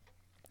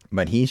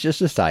 But he's just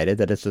decided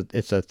that it's a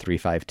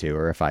 3-5-2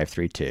 or a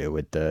 5-3-2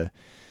 with the,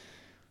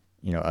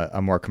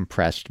 a more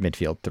compressed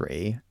midfield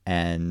three.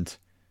 And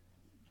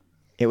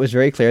it was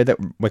very clear that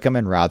Wickham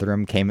and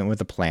Rotherham came in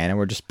with a plan and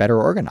were just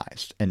better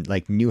organized and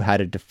knew how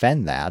to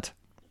defend that.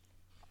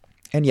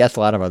 And yes, a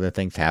lot of other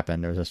things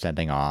happened. There was a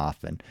sending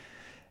off, and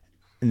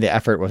the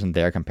effort wasn't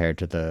there compared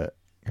to the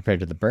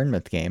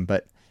Bournemouth game.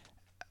 But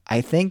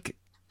I think,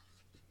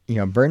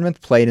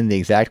 Bournemouth played in the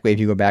exact way if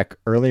you go back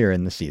earlier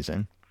in the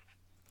season.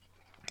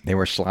 They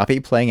were sloppy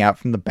playing out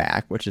from the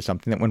back, which is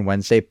something that when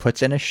Wednesday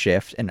puts in a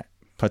shift and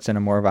puts in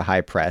a more of a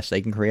high press, they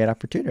can create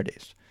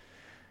opportunities.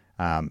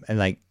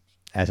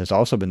 As has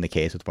also been the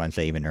case with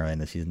Wednesday, even early in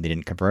the season, they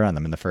didn't convert on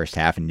them in the first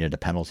half and needed a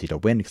penalty to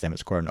win because they haven't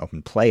scored an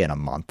open play in a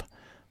month.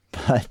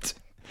 But,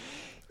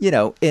 in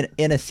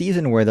a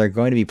season where they're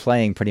going to be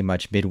playing pretty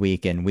much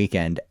midweek and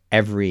weekend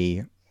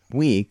every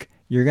week,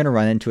 you're going to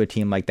run into a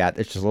team like that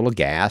that's just a little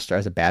gassed or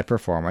has a bad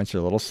performance or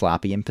a little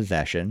sloppy in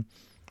possession.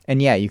 And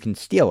yeah, you can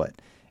steal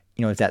it.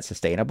 Is that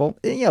sustainable?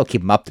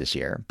 Keep them up this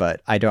year,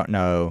 but I don't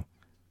know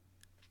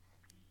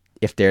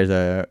if there's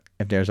a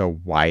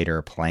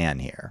wider plan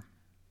here.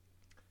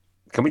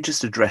 Can we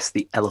just address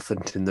the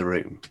elephant in the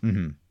room?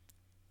 Mm-hmm.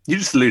 You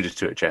just alluded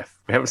to it,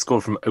 Jeff. We haven't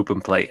scored from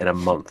open play in a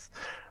month.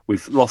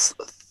 We've lost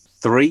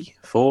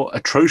 3-4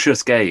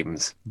 atrocious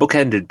games,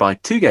 bookended by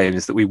 2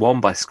 games that we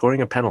won by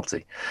scoring a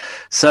penalty.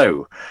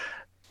 So,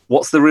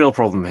 what's the real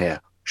problem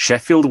here?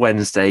 Sheffield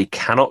Wednesday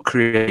cannot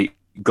create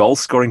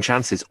goal-scoring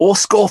chances or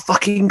score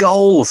fucking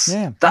goals.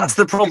 Yeah. That's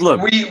the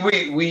problem.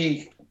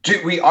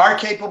 We are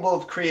capable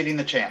of creating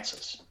the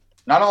chances.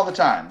 Not all the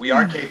time. We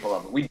are capable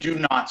of it. We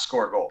do not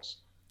score goals.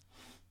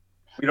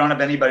 We don't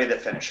have anybody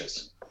that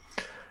finishes.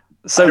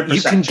 So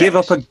you can give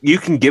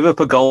up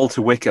a goal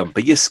to Wickham,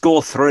 but you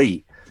score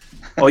 3.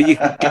 Or you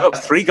can give up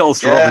 3 goals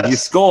to Robin, you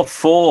score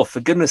 4, for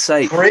goodness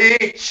sake.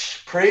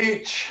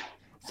 Preach.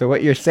 So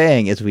what you're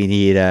saying is we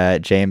need,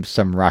 James,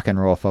 some rock and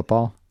roll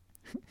football?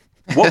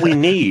 What we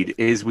need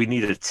is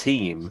a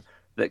team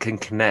that can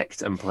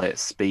connect and play at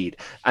speed.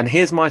 And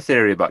here's my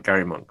theory about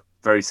Gary Monk.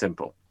 Very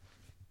simple.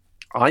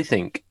 I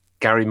think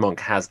Gary Monk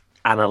has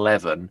an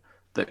 11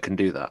 that can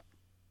do that.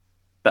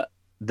 But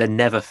they're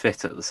never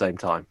fit at the same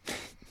time.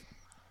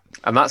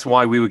 And that's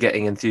why we were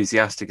getting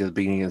enthusiastic at the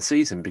beginning of the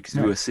season, because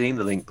we were seeing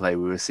the link play,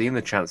 we were seeing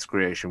the chance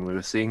creation, we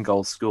were seeing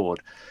goals scored.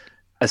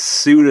 As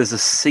soon as a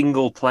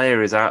single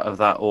player is out of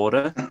that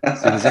order,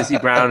 as soon as Izzy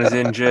Brown is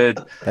injured,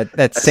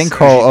 that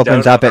sinkhole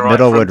opens up at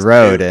Middlewood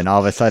Road, and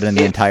all of a sudden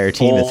the entire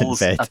team isn't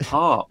fit.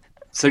 Apart.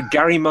 So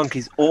Gary Monk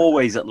is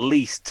always at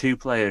least 2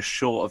 players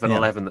short of an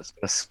 11 that's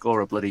going to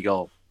score a bloody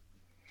goal.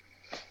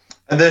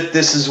 And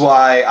this is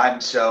why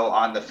I'm so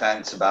on the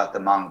fence about the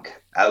Monk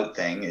out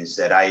thing, is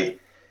that I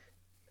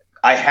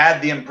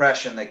had the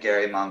impression that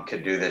Gary Monk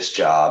could do this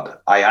job.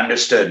 I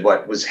understood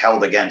what was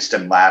held against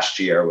him last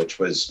year, which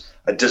was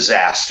a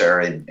disaster,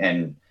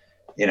 and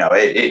you know,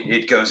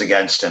 it goes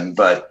against him.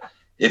 But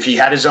if he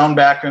had his own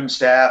backroom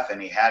staff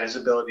and he had his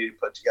ability to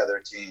put together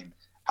a team,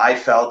 I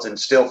felt and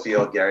still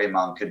feel Gary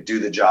Monk could do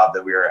the job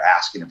that we were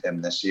asking of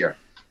him this year.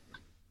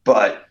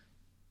 But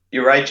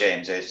you're right,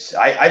 James.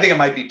 I think it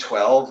might be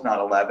 12, not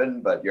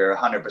 11, but you're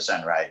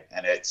 100% right.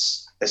 And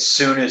it's as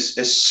soon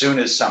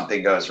as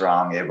something goes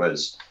wrong,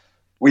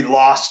 we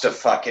lost to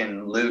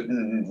fucking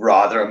Luton,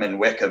 Rotherham, and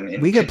Wickham.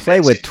 We could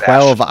play with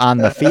 12 on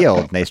the field,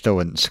 and they still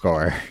wouldn't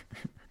score.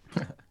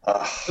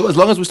 As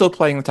long as we're still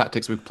playing the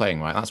tactics we're playing,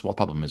 right? That's what the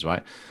problem is,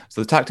 right? So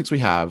the tactics we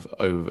have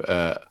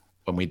over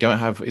when we don't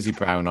have Izzy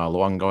Brown or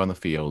Luongo on the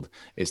field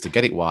is to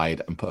get it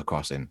wide and put a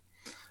cross in. And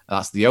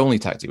that's the only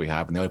tactic we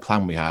have and the only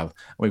plan we have.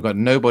 And we've got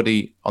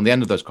nobody on the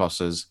end of those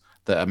crosses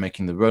that are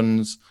making the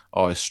runs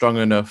or is strong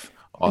enough.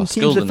 And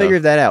teams have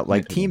figured that out.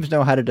 Like, teams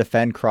know how to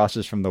defend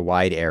crosses from the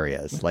wide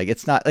areas. Like,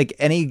 it's not like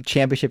any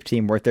championship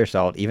team worth their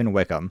salt, even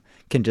Wickham,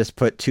 can just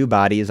put 2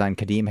 bodies on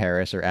Kadeem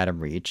Harris or Adam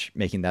Reach,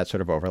 making that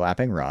sort of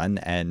overlapping run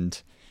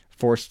and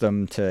force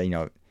them to, you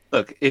know.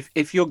 Look,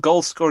 if your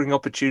goal scoring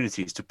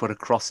opportunity is to put a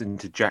cross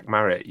into Jack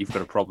Marriott, you've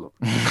got a problem.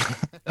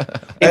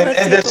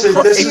 And this is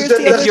what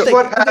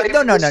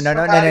No.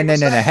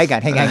 Hang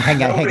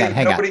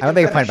on. I'll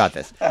make a point about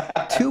this.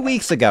 2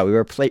 weeks ago, we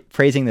were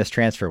praising this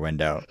transfer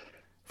window,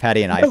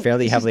 Patty and I,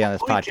 fairly heavily on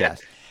this podcast.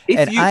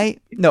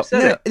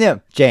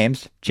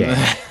 James,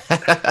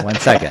 1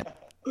 second.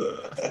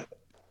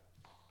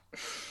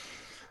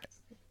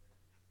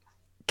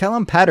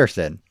 Callum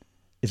Patterson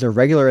is a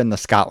regular in the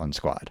Scotland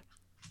squad.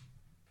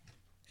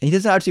 And he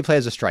doesn't actually play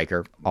as a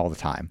striker all the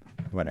time,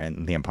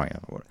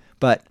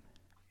 but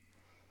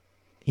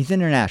he's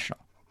international.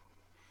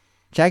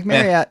 Jack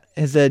Marriott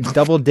is a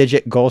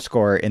double-digit goal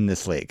scorer in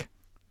this league.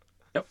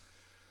 Yep.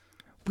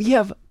 We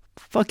have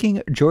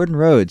fucking Jordan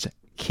Rhodes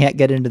can't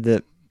get into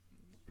the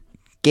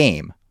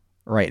game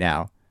right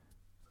now,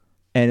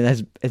 and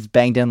has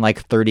banged in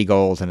like 30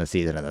 goals in a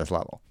season at this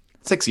level.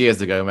 6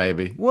 years ago,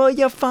 maybe. Well,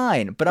 yeah,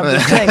 fine, but I'm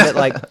just saying that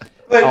like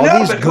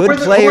these good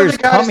players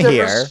come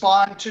here.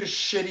 Respond to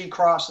shitty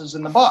crosses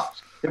in the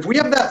box. If we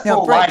have that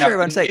full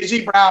lineup, and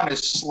Izzy Brown is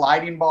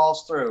sliding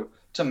balls through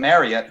to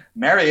Marriott.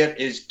 Marriott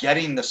is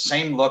getting the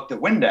same look that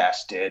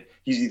Windass did.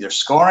 He's either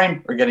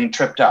scoring or getting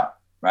tripped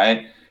up,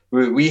 right?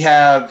 We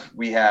have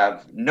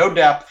no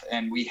depth,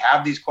 and we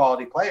have these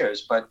quality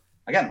players, but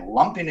again,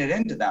 lumping it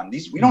into them,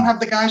 we don't have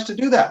the guys to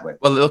do that with.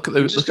 Well, look at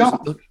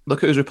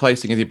who's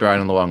replacing Izzy Brown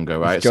and Luongo,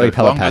 right? It's Joey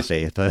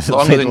Pelopessi.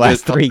 The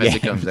last 3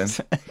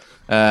 games.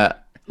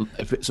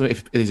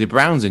 If Izzy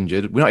Brown's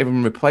injured, we're not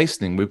even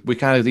replacing him. We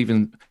kind of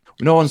even.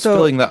 No one's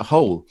filling that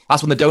hole.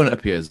 That's when the donut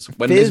appears.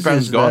 When Izzy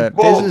Brown's gone,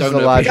 we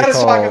got to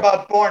talk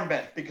about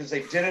Bournemouth, because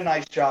they did a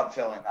nice job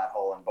filling that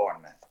hole in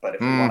Bournemouth. But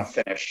if we want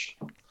to finish.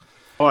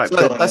 All right,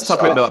 so let's talk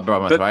a bit about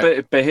Bournemouth,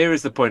 right? But here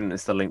is the point, and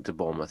it's the link to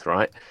Bournemouth,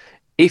 right?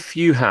 If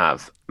you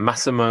have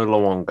Massimo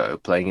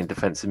Luongo playing in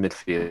defensive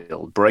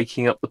midfield,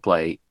 breaking up the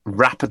play,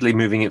 rapidly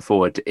moving it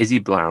forward to Izzy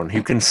Brown,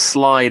 who can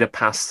slide a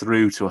pass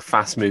through to a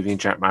fast-moving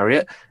Jack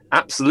Marriott,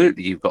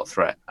 absolutely you've got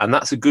threat. And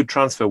that's a good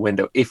transfer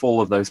window if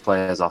all of those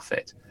players are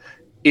fit.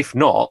 If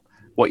not,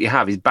 what you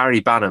have is Barry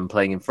Bannan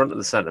playing in front of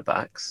the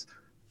centre-backs,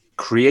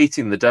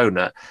 creating the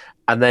donut,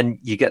 and then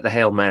you get the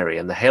Hail Mary.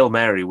 And the Hail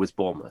Mary was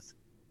Bournemouth,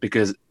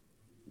 because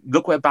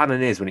look where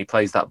Bannan is when he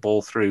plays that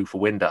ball through for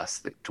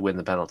Windass to win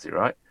the penalty,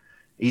 right?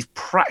 He's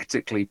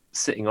practically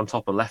sitting on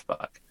top of left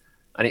back.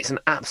 and it's an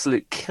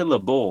absolute killer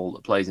ball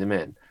that plays him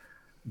in.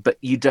 But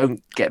you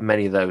don't get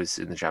many of those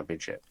in the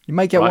Championship. You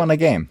might get one a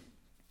game.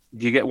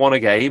 You get one a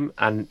game,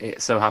 and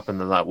it so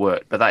happened that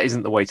worked. But that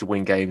isn't the way to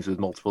win games with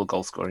multiple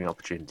goal-scoring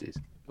opportunities.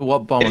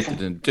 What Bournemouth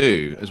didn't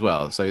do as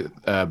well. So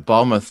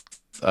Bournemouth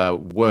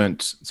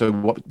weren't. So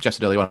what Jeff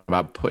said earlier on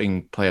about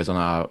putting players on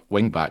our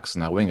wing backs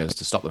and our wingers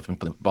to stop them from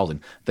putting balls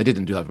in, they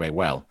didn't do that very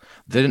well.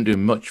 They didn't do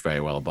much very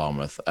well at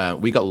Bournemouth.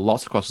 We got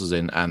lots of crosses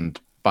in, and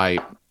by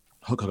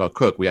hook or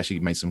crook, we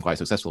actually made some quite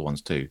successful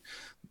ones too.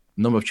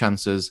 Number of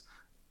chances.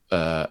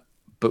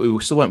 But we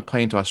still weren't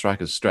playing to our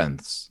strikers'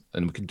 strengths,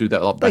 and we could do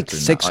that a lot better. Like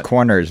 6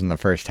 corners in the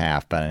first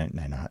half, but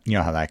you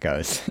know how that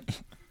goes.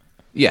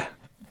 Yeah,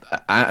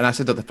 and I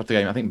said that the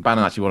game. I think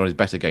Bannon actually one of his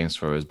better games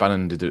for us.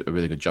 Bannon did a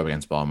really good job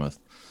against Bournemouth.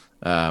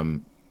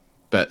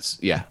 But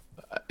yeah,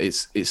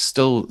 it's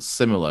still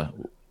similar.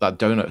 That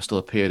donut still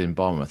appeared in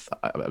Bournemouth.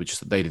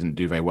 Just that they didn't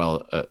do very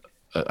well at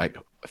like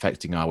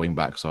affecting our wing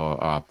backs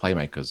or our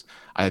playmakers.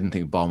 I didn't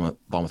think Bournemouth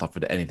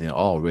offered anything at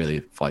all really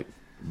for like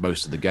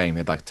most of the game. They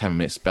had like a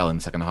 10-minute spell in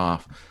the second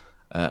half,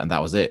 and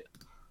that was it.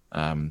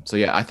 So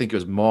yeah, I think it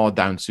was more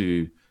down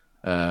to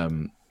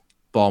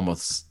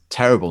Bournemouth's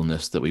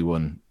terribleness that we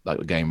won like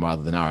the game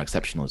rather than our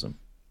exceptionalism.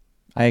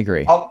 I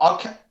agree.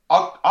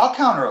 I'll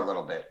counter a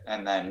little bit,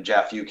 and then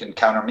Jeff, you can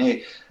counter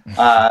me.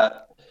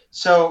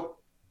 So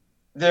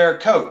their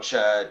coach,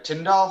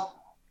 Tyndall,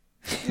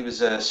 he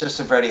was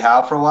assistant for Eddie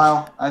Howe for a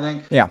while, I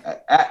think. Yeah.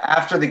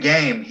 After the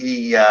game,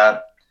 he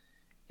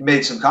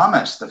made some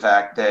comments to the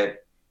fact that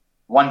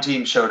one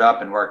team showed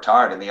up and worked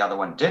hard and the other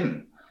one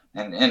didn't.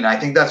 And I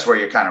think that's where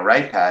you're kind of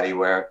right, Patty,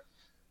 where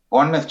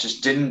Bournemouth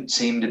just didn't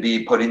seem to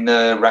be putting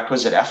the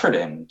requisite effort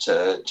in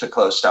to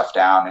close stuff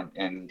down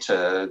and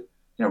to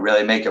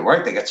really make it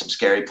work. They got some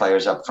scary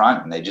players up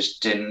front, and they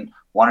just didn't,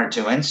 one or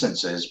two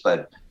instances,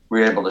 but we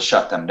were able to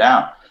shut them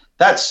down.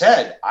 That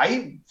said,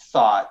 I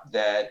thought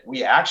that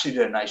we actually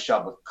did a nice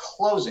job of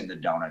closing the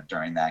donut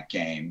during that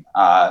game,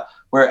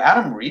 where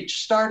Adam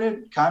Reach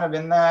started kind of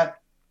in that,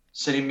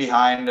 sitting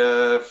behind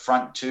a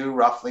front two,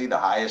 roughly the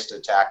highest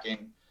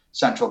attacking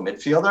central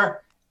midfielder.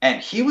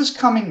 And he was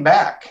coming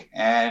back,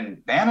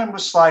 and Bannon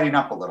was sliding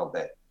up a little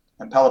bit,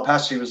 and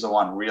Pelopessi was the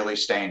one really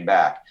staying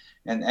back.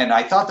 And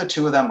I thought the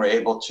two of them were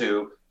able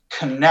to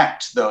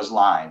connect those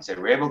lines. They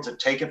were able to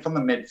take it from the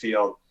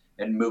midfield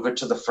and move it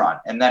to the front.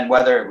 And then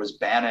whether it was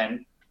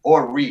Bannon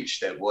or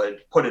Reach that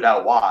would put it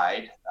out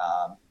wide,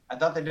 I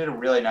thought they did a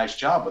really nice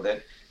job with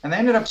it. And they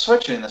ended up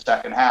switching in the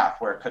second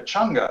half, where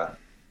Kachunga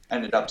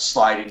ended up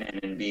sliding in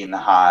and being the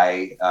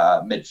high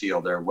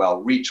midfielder,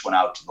 while Reach went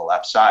out to the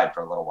left side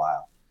for a little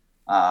while.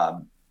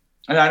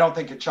 And I don't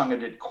think Kachunga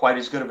did quite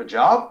as good of a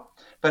job,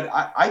 but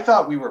I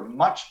thought we were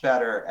much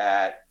better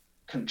at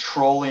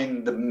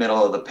controlling the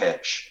middle of the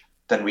pitch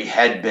than we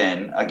had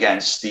been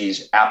against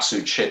these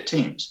absolute shit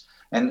teams.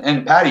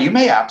 And Patty, you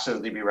may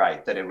absolutely be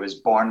right that it was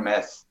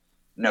Bournemouth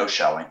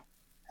no-showing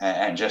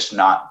and just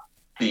not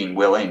being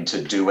willing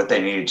to do what they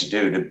needed to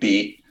do to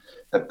beat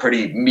a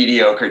pretty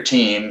mediocre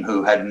team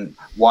who hadn't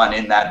won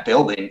in that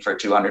building for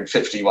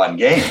 251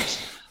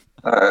 games.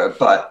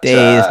 But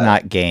days,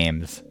 not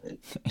games.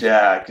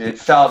 Yeah, it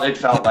felt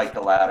like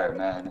the latter,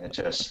 man. It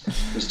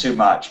was too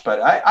much.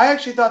 But I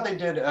actually thought they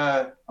did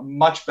a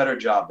much better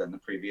job than the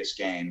previous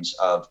games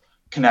of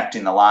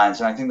connecting the lines,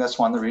 and I think that's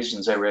one of the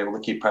reasons they were able to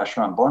keep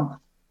pressure on Bournemouth.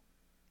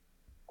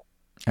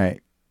 All right.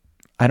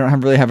 I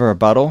don't really have a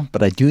rebuttal,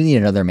 but I do need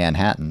another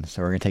Manhattan,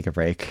 so we're going to take a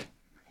break.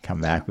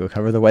 Come back. We'll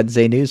cover the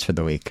Wednesday news for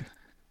the week.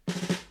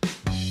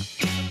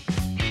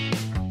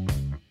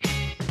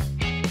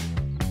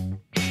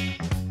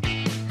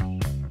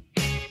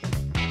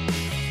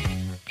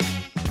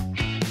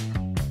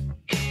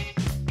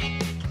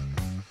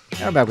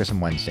 Now we're back with some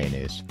Wednesday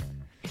news.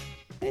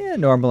 Yeah,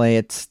 normally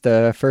it's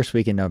the first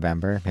week in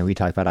November. Maybe we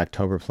talk about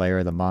October Player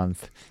of the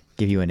Month,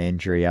 give you an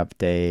injury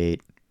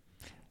update.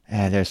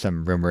 And there's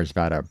some rumors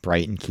about a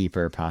Brighton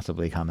keeper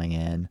possibly coming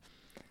in.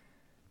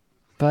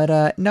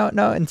 But no,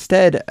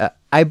 instead,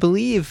 I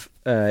believe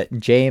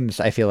James,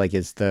 I feel like,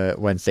 is the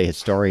Wednesday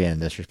historian in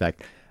this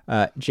respect.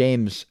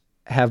 James,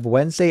 have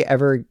Wednesday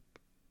ever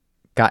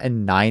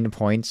gotten 9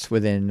 points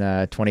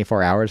within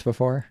 24 hours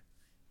before?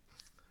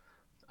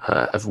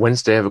 Have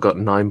Wednesday ever got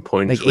 9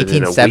 points? Like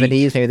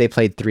 1870s, maybe they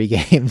played 3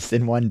 games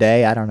in one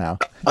day. I don't know.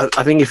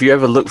 I think if you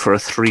ever look for a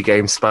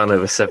 3-game span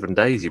over 7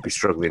 days, you'd be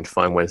struggling to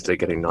find Wednesday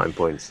getting 9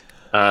 points.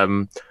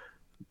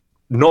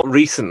 Not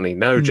recently,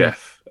 no,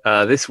 Jeff.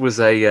 This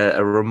was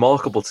a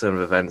remarkable turn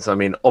of events. I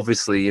mean,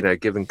 obviously,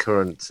 given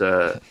current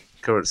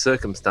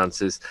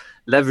circumstances,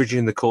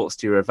 leveraging the courts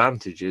to your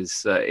advantage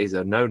is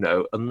a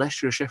no-no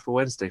unless you're a Sheffield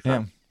Wednesday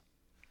fan.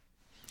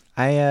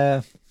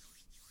 Yeah.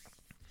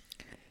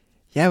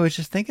 I was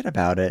just thinking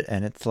about it,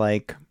 and it's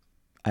like,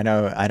 I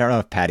don't know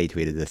if Patty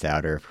tweeted this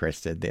out or if Chris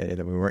did,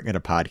 that we weren't going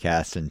to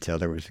podcast until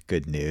there was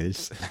good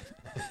news.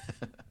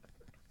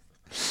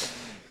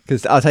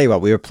 Because I'll tell you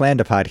what, we were planned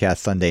to podcast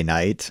Sunday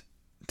night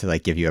to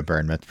give you a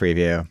Bournemouth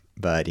preview,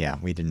 but yeah,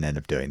 we didn't end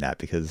up doing that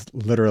because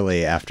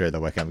literally after the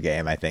Wickham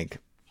game, I think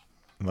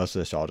most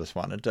of us all just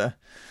wanted to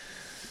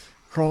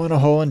roll in a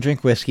hole and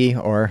drink whiskey,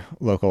 or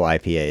local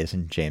IPAs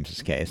in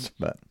James's case.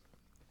 But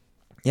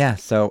yeah,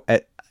 so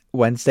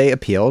Wednesday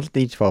appealed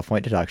the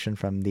 12-point deduction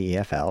from the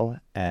EFL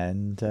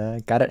and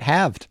got it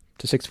halved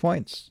to 6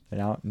 points.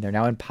 They're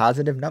now in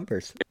positive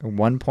numbers,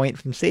 1 point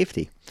from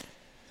safety.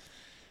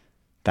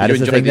 That is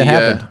the thing that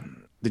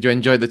happened. Did you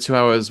enjoy the 2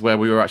 hours where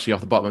we were actually off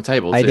the bottom of the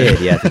table? I did,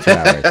 yeah, the 2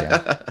 hours,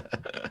 yeah.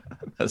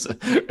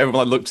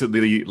 Everyone looked at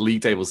the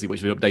league table to see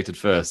which we updated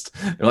first.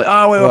 They're like,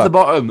 oh, we're off the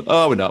bottom.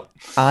 Oh, we're not.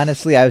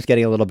 Honestly, I was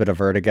getting a little bit of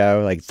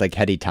vertigo. Like, it's like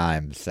heady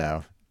times,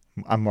 so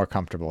I'm more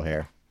comfortable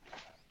here.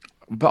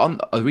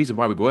 But the reason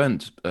why we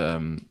weren't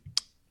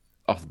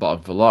off the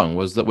bottom for long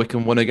was that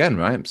Wycombe won again,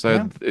 right?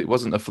 So it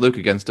wasn't a fluke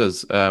against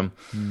us. They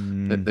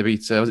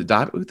beat, was it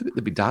Derby?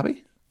 They beat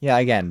Derby? Yeah,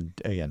 again.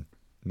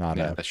 Not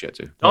that's shit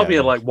too. Derby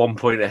are like 1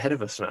 point ahead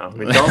of us now. I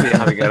mean, Derby are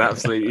having an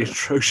absolutely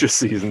atrocious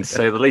season, to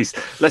say the least.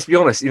 Let's be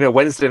honest.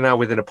 Wednesday now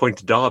within a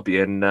point of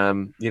Derby,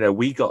 and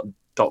we got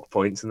dock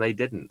points and they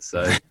didn't.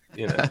 So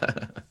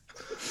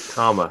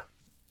karma.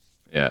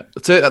 Yeah.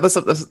 So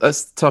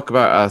let's talk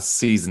about our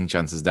season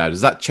chances now.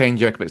 Does that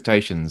change your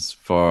expectations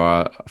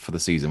for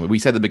the season? We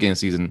said at the beginning of the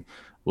season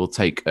we'll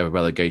take a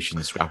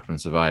relegation scrap and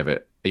survive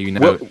it. Are you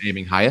now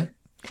aiming higher?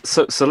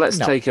 So let's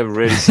take a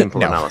really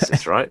simple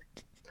analysis, right?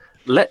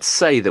 Let's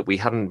say that we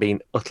hadn't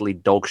been utterly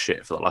dog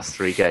shit for the last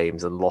 3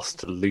 games and lost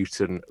to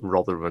Luton,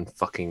 Rotherham, and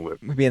fucking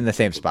Wigan. We'd be in the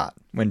same spot.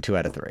 Win 2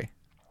 out of 3.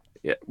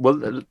 Yeah.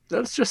 Well,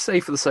 let's just say,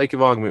 for the sake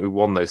of argument, we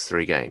won those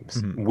 3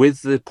 games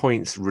with the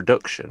points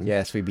reduction.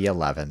 Yes, we'd be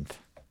 11th.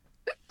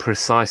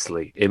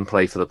 Precisely in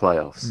play for the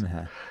playoffs.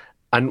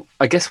 And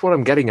I guess what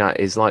I'm getting at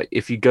is, like,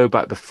 if you go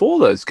back before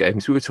those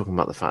games, we were talking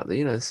about the fact that,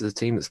 this is a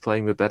team that's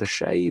playing with better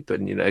shape,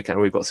 and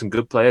we've got some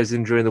good players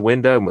in during the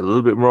window, and we're a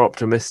little bit more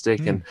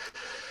optimistic. And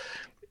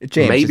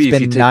James, maybe it's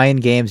been 9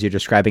 games. You're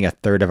describing a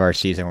third of our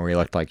season where we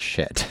looked like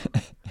shit.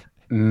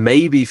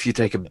 Maybe if you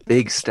take a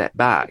big step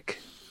back,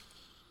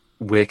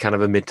 we're kind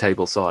of a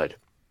mid-table side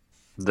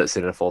that's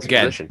in a false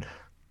position.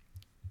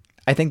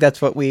 I think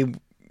that's what we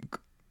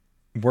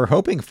were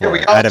hoping for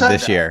out of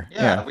this year.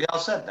 Yeah, we all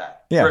said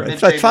that. Yeah,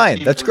 that's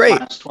fine. That's great.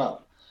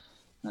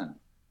 There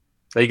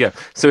you go.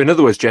 So in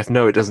other words, Jeff,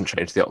 no, it doesn't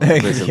change the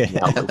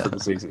outlook for the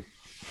season.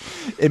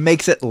 It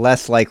makes it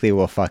less likely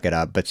we'll fuck it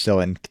up, but still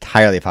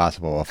entirely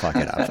possible we'll fuck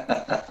it up.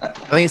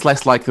 I think it's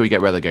less likely we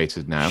get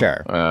relegated now.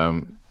 Sure.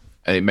 And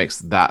it makes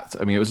that...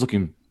 I mean, it was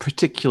looking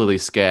particularly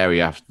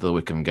scary after the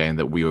Wycombe game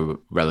that we were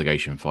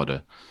relegation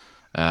fodder.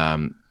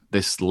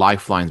 This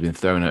lifeline's been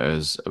thrown at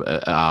us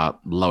at our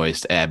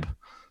lowest ebb.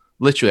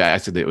 Literally, I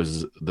said it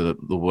was the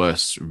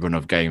worst run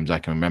of games I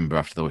can remember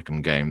after the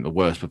Wycombe game, the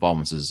worst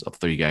performances of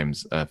 4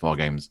 games that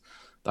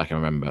I can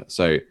remember.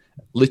 So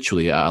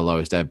literally at our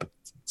lowest ebb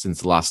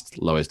since the last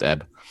lowest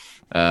ebb.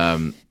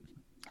 And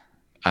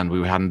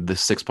we had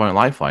this 6-point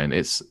lifeline.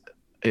 It's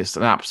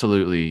an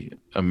absolutely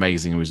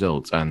amazing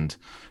result, and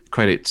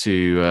credit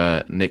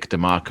to Nick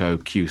DeMarco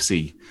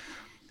QC,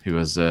 who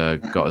has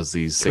got us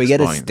these 6 points. Can we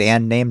get a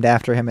stand named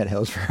after him at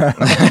Hillsborough?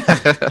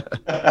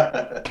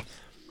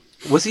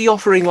 Was he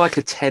offering like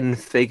a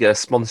 10-figure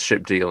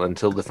sponsorship deal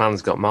until the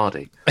fans got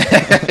Mardy?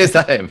 Is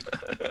that him?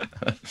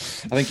 I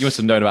think you must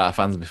have known about our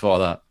fans before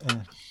that.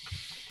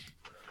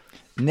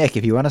 Nick,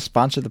 if you want to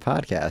sponsor the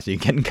podcast, you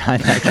can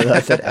contact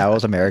us at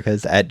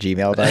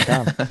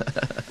owlsamericas@gmail.com.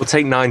 We'll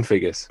take 9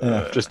 figures,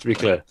 just to be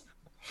clear.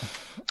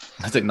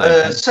 I think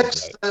 9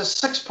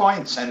 6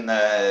 points in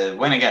the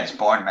win against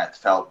Bournemouth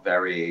felt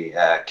very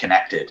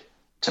connected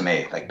to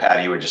me. Like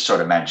Patty would just sort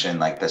of mention,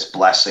 like this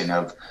blessing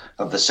of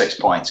the 6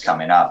 points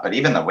coming up. But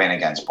even the win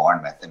against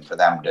Bournemouth, and for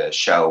them to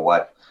show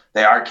what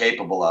they are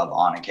capable of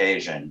on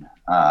occasion,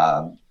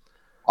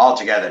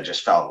 altogether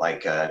just felt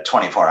like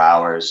 24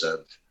 hours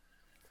of,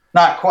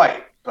 not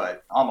quite,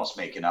 but almost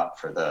making up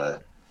for the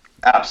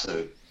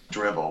absolute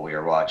dribble we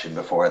were watching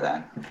before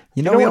then.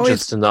 You know what,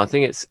 Justin? I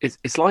think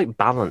it's like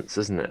balance,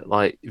 isn't it?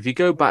 Like, if you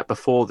go back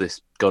before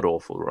this god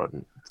awful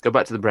run, go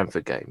back to the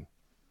Brentford game.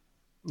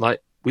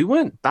 Like, we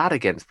weren't bad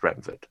against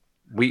Brentford.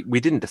 We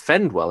didn't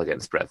defend well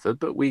against Brentford,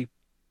 but we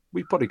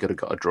probably could have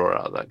got a draw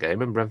out of that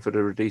game, and Brentford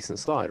are a decent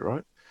side,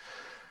 right?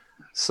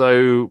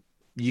 So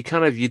you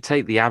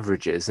take the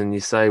averages and you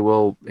say,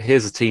 well,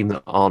 here's a team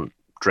that aren't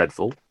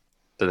dreadful,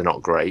 but they're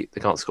not great.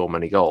 They can't score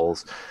many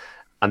goals.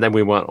 And then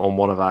we went on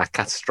one of our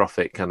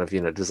catastrophic kind of,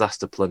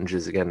 disaster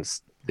plunges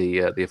against the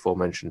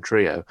aforementioned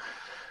trio.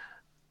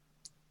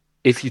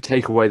 If you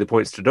take away the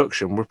points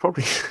deduction, we're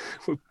probably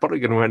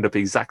going to end up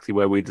exactly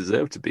where we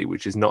deserve to be,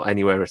 which is not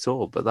anywhere at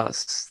all. But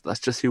that's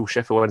just who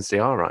Sheffield Wednesday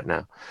are right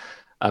now.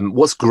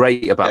 What's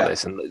great about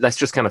this, and let's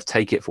just kind of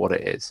take it for what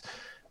it is,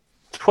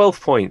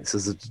 12 points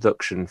as a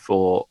deduction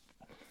for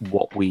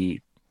what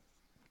we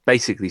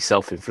basically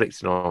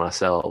self-inflicted on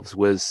ourselves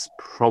was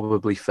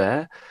probably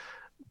fair.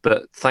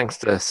 But thanks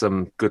to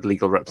some good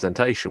legal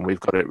representation, we've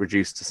got it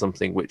reduced to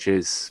something which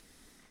is,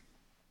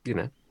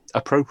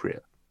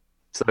 appropriate.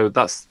 So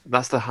that's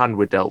the hand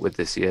we're dealt with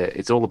this year.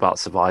 It's all about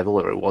survival,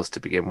 or it was to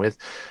begin with.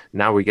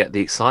 Now we get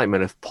the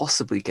excitement of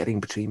possibly getting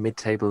between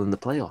mid-table and the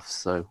playoffs.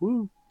 So,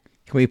 woo.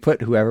 Can we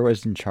put whoever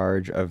was in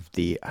charge of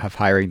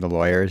hiring the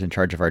lawyers in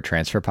charge of our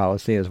transfer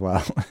policy as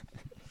well?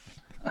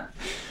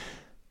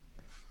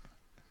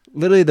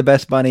 Literally the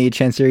best money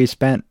Chansiri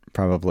spent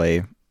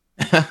probably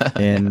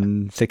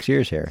in 6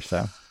 years here.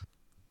 So,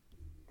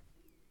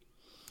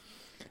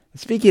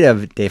 speaking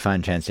of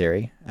Stefan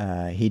Chansiri,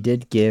 he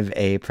did give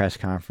a press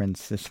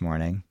conference this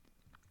morning.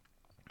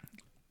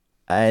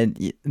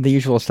 The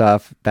usual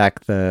stuff,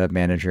 back the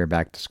manager,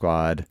 back the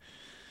squad,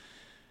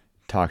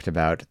 talked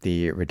about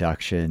the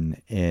reduction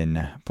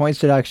in points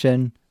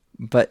deduction,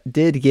 but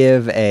did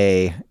give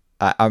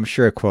I'm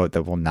sure a quote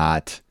that will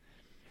not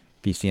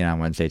be seen on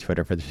Wednesday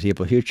Twitter for the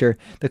foreseeable future.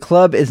 The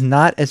club is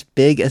not as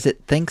big as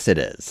it thinks it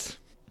is.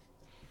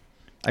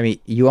 I mean,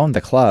 you own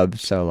the club,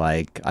 so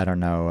like, I don't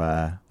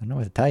know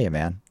what to tell you,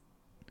 man.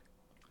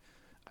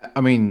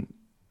 I mean,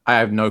 I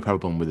have no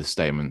problem with the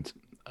statement.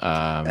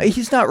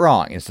 He's not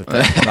wrong, is the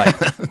thing. Like,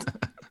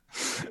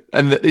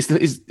 and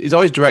he's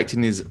always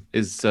directing his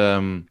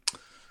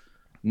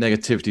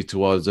negativity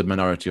towards a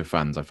minority of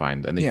fans, I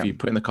find. And if you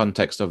put in the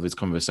context of this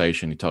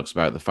conversation, he talks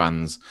about the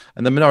fans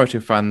and the minority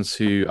of fans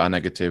who are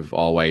negative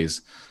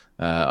always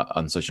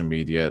on social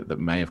media that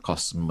may have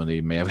cost some money,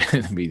 may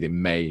have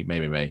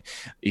may.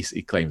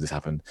 He claims this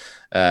happened.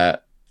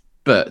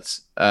 But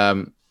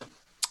I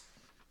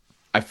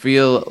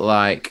feel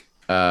like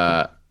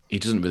he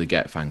doesn't really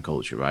get fan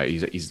culture, right?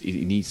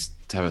 He needs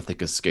to have a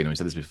thicker skin. We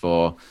said this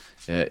before.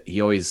 He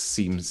always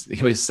says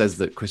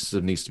that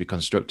criticism needs to be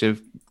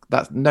constructive.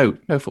 That's no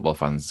football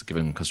fans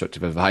giving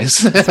constructive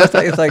advice.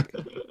 It's like,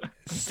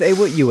 say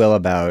what you will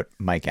about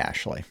Mike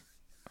Ashley.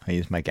 I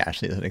use Mike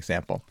Ashley as an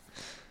example.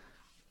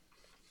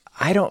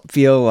 I don't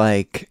feel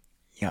like,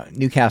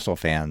 Newcastle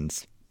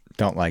fans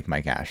don't like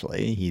Mike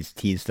Ashley. He's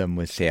teased them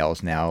with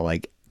sales now,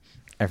 like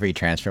every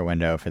transfer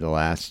window for the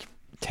last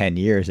 10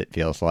 years, it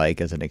feels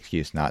like, as an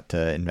excuse not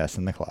to invest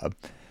in the club.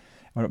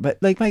 But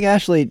like Mike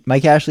Ashley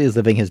is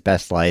living his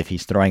best life.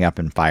 He's throwing up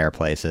in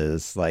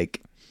fireplaces.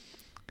 Like,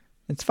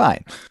 it's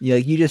fine.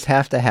 You just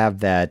have to have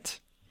that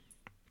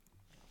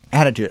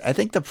attitude. I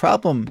think the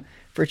problem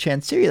for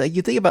Chansiri, like,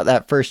 you think about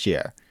that first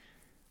year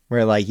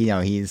where, like,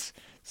 he's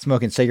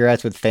smoking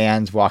cigarettes with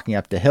fans walking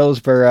up to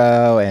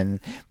Hillsborough,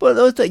 but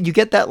those, you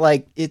get that,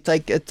 like, it's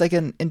like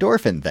an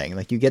endorphin thing.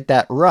 Like, you get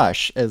that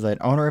rush as an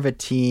owner of a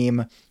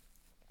team.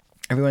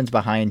 Everyone's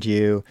behind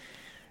you.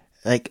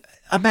 Like,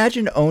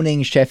 imagine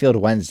owning Sheffield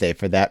Wednesday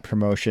for that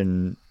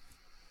promotion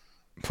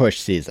push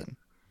season.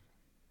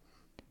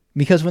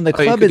 Because when the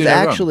club is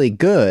actually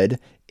good,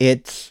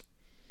 it's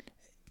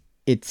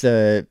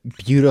a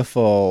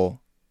beautiful,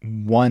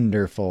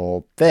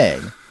 wonderful thing.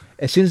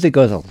 As soon as it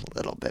goes a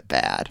little bit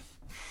bad,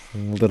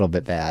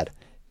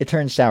 it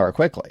turns sour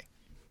quickly.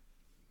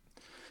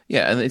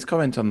 Yeah, and his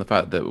comment on the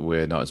fact that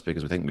we're not as big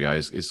as we think we are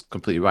is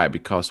completely right,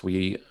 because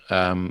we're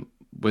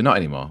not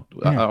anymore.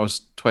 Yeah. That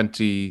was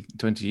 20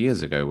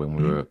 years ago when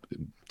we were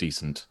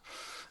decent.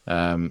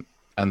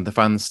 And the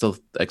fans still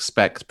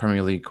expect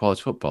Premier League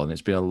quality football, and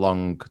it's been a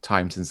long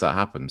time since that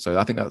happened. So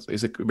I think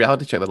it's a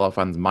reality check that a lot of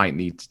fans might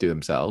need to do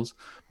themselves.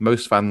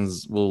 Most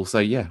fans will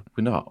say, yeah,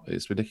 we're not.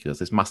 It's ridiculous.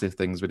 This massive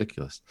thing's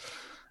ridiculous.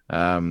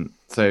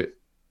 So,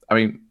 I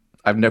mean,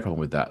 I have no problem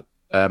with that.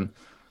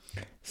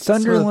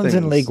 Sunderland's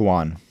in League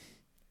One.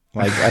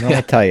 Like, I don't know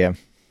what to tell you.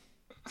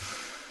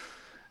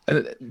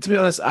 And to be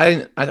honest,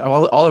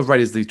 all I've read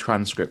is the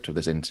transcript of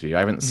this interview. I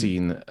haven't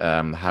seen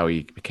how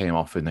he came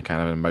off in a kind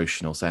of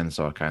emotional sense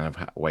or kind of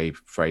way he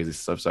phrases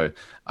stuff. So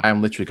I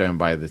am literally going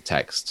by the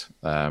text.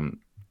 And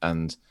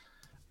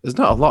there's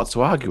not a lot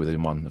to argue with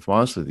him on, if I'm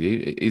honest with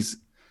you. He's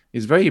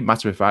very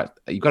matter of fact.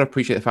 You've got to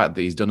appreciate the fact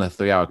that he's done a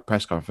 3-hour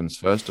press conference,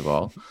 first of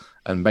all,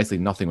 and basically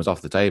nothing was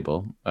off the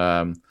table.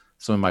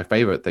 Some of my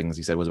favorite things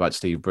he said was about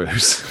Steve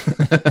Bruce.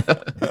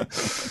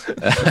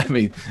 I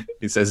mean,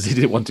 he says he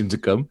didn't want him to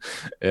come.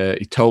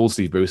 He told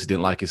Steve Bruce he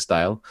didn't like his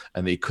style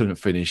and that he couldn't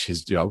finish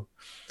his job.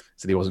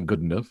 Said he wasn't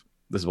good enough.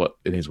 This is what,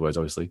 in his words,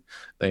 obviously.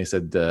 Then he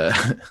said,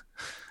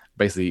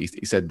 basically,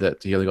 he said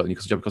that he only got the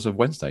Newcastle job because of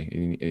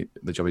Wednesday,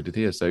 the job he did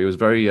here. So he was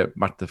very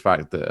matter of the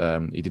fact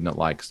that he did not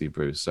like Steve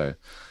Bruce. So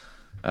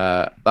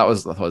I thought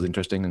it was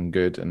interesting and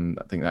good, and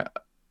I think that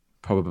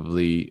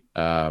probably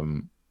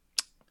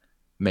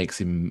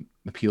makes him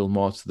appeal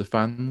more to the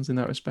fans in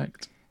that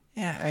respect.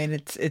 Yeah, I mean,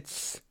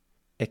 it's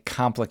a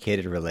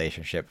complicated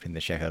relationship between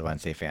the Sheffield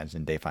Wednesday fans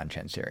and Stefan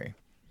Chansiri.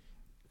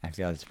 I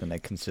feel it's been a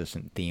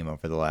consistent theme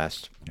over the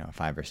last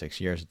 5 or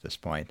 6 years at this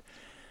point.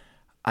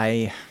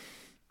 It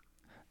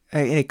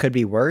could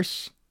be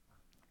worse,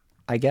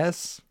 I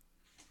guess.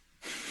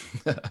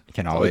 It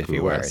can always be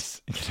worse.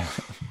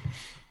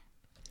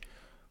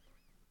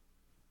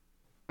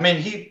 I mean,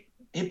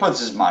 he puts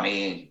his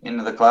money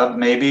into the club,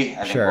 maybe.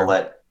 I think we'll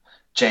let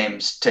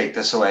James take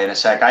this away in a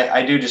sec.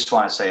 I do just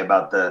want to say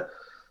about the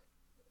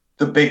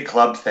big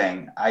club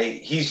thing.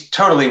 He's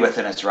totally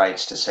within his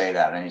rights to say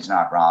that, and he's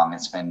not wrong.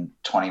 It's been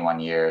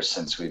 21 years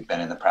since we've been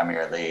in the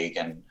Premier League,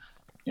 and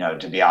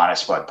to be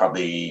honest,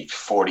 probably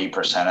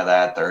 40% of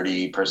that,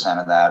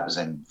 30% of that was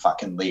in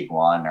fucking League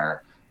One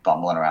or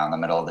bumbling around the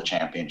middle of the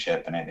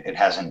championship, and it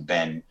hasn't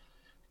been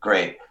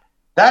great.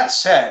 That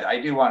said,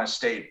 I do want to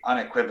state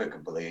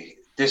unequivocally,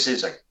 this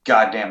is a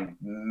goddamn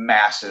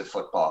massive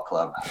football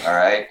club, all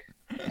right?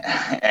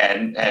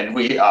 And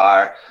we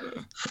are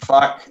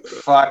fuck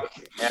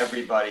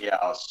everybody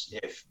else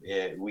if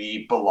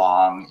we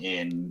belong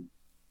in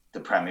the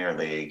Premier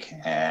League,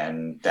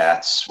 and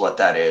that's what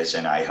that is.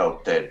 And I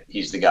hope that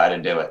he's the guy to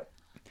do it.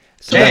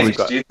 So James,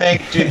 do you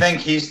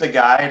think he's the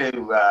guy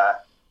to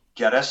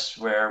get us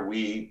where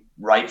we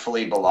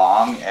rightfully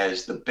belong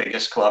as the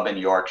biggest club in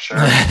Yorkshire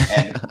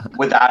and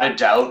without a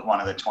doubt one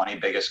of the 20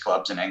 biggest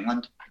clubs in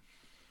England?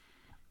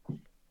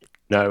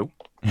 No.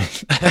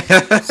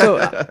 So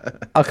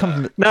I'll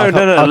come. No.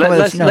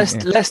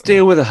 Let's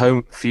deal with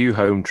a few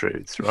home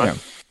truths, right? Yeah.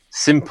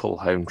 Simple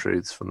home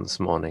truths from this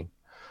morning.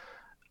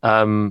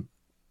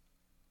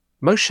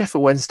 Most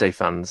Sheffield Wednesday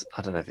fans,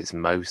 I don't know if it's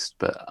most,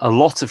 but a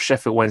lot of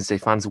Sheffield Wednesday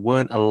fans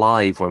weren't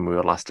alive when we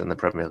were last in the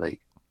Premier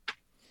League,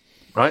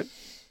 right?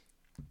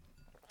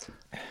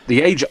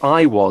 The age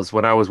I was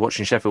when I was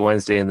watching Sheffield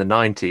Wednesday in the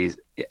 90s,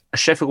 a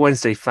Sheffield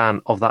Wednesday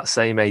fan of that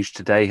same age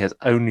today has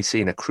only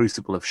seen a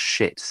crucible of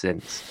shit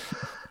since.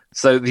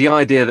 So the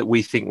idea that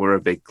we think we're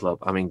a big club,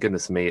 I mean,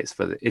 goodness me, it's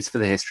for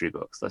the history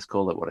books. Let's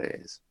call it what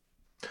it is.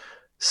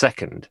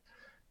 Second,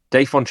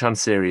 Dave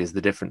Fonchansiri is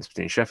the difference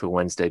between Sheffield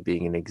Wednesday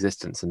being in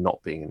existence and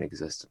not being in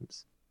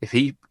existence. If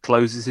he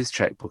closes his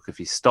checkbook, if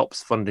he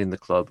stops funding the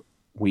club,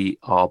 we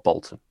are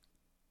Bolton.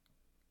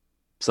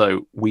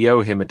 So we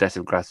owe him a debt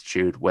of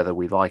gratitude, whether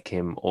we like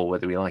him or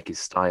whether we like his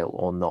style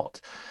or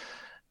not.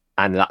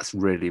 And that's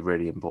really,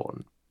 really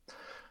important.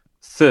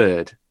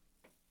 Third,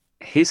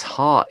 his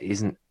heart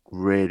isn't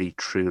really,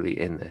 truly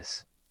in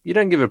this. You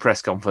don't give a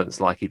press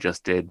conference like he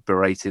just did,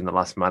 berating the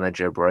last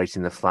manager,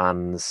 berating the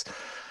fans,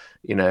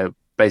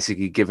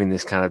 basically giving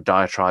this kind of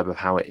diatribe of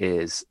how it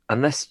is,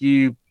 unless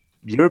you're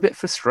a bit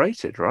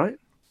frustrated, right?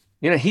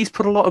 He's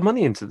put a lot of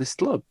money into this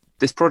club.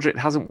 This project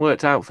hasn't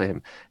worked out for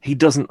him. He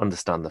doesn't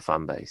understand the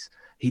fan base.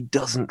 He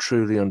doesn't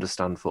truly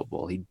understand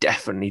football. He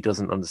definitely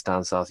doesn't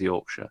understand South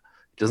Yorkshire.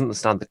 He doesn't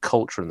understand the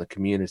culture and the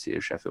community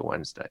of Sheffield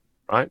Wednesday,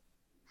 right?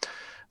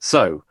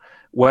 So,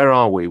 where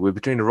are we? We're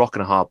between a rock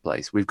and a hard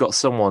place. We've got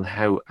someone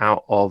who,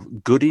 out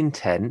of good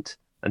intent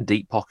and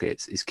deep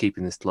pockets, is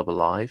keeping this club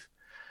alive,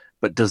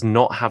 but does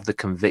not have the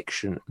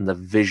conviction and the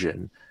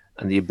vision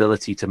and the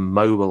ability to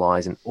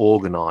mobilise and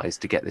organise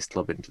to get this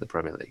club into the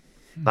Premier League.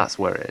 That's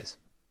where it is.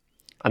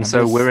 And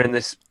so we're in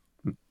this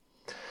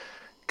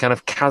kind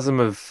of chasm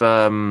of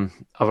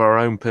our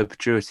own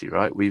perpetuity,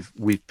 right?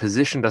 We've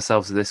positioned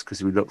ourselves to this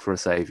because we look for a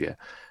saviour,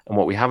 and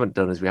what we haven't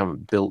done is we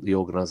haven't built the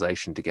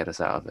organisation to get us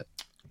out of it.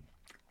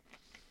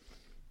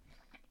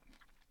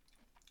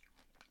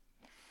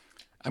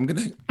 I'm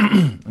gonna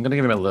give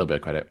him a little bit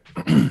of credit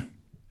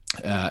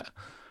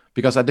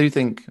because I do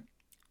think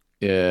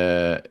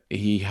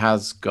he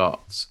has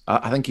got.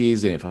 I think he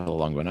is in it for the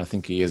long run. I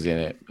think he is in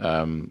it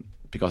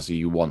because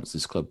he wants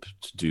this club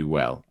to do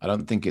well. I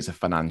don't think it's a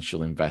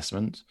financial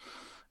investment.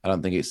 I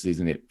don't think he's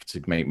in it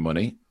to make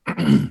money.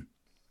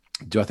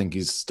 Do I think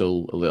he's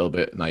still a little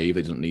bit naive?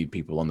 He doesn't need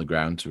people on the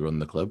ground to run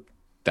the club,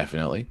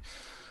 definitely.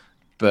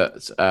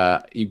 But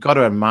you've got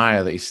to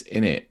admire that he's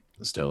in it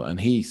still, and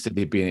he said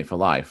he'd be in it for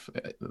life.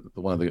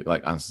 One of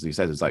the answers he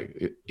says is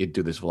he'd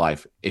do this for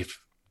life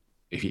if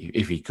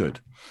he could.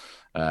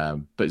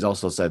 But he's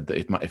also said that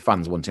if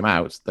fans want him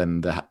out,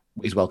 then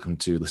he's welcome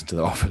to listen to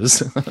their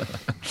offers,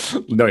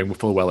 knowing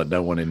full well that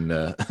no one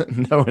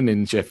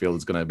in Sheffield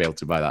is going to be able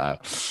to buy that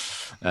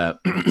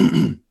out.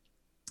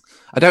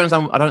 I don't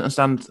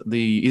understand.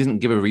 He didn't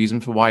give a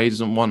reason for why he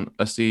doesn't want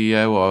a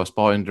CEO or a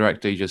sporting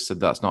director. He just said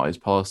that's not his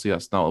policy.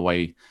 That's not the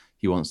way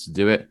he wants to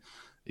do it.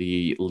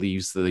 He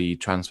leaves the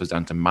transfers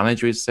down to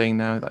manager. He's saying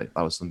now that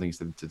was something he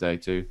said today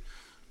too.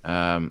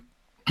 The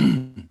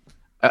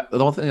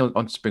one thing I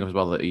want to bring up as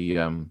well that he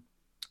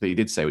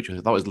did say, which was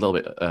a little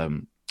bit.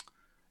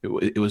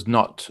 It was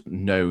not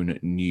known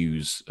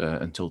news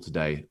until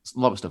today. A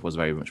lot of stuff was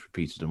very much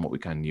repeated on what we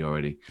kind of knew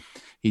already.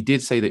 He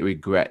did say that he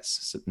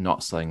regrets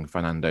not selling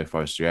Fernando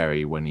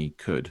Forestieri when he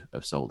could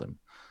have sold him.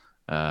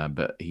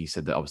 But he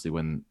said that obviously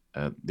when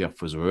the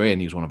offers were in,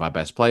 he was one of our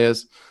best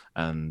players,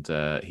 and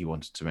he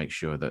wanted to make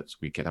sure that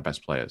we get our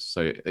best players.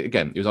 So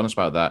again, he was honest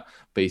about that,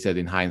 but he said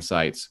in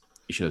hindsight,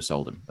 he should have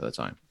sold him at the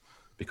time.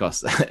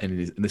 Because,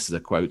 and this is a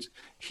quote,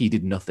 he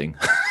did nothing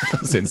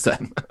since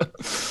then.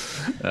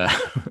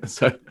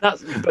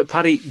 But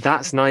Paddy,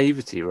 that's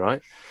naivety,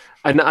 right?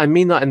 And I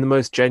mean that in the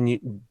most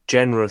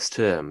generous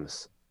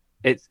terms.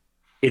 It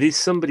is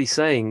somebody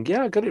saying,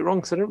 "Yeah, I got it wrong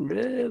because I don't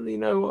really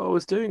know what I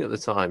was doing at the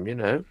time,"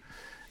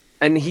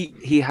 And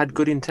he had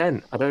good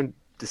intent. I don't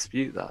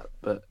dispute that,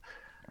 but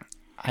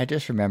I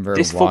just remember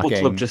this football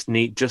club just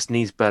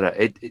needs better.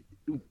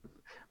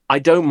 I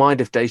don't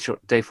mind if Dave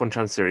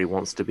Fonchansiri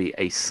wants to be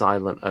a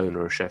silent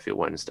owner of Sheffield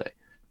Wednesday.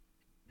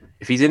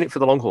 If he's in it for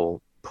the long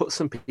haul, put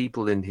some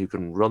people in who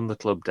can run the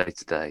club day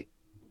to day.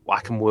 I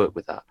can work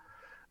with that.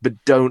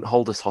 But don't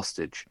hold us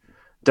hostage.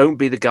 Don't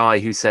be the guy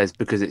who says,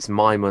 because it's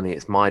my money,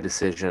 it's my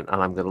decision,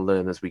 and I'm going to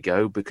learn as we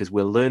go, because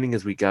we're learning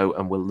as we go,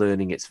 and we're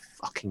learning it's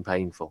fucking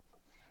painful.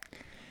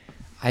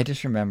 I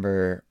just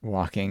remember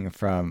walking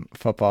from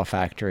Football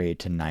Factory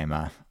to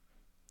Naima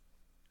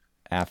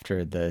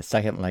after the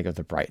second leg of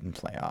the Brighton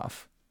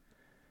playoff.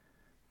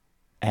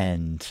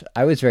 And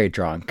I was very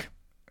drunk.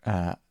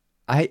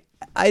 I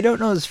don't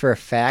know this for a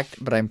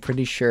fact, but I'm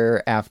pretty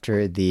sure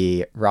after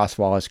the Ross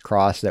Wallace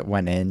cross that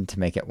went in to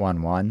make it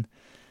 1-1,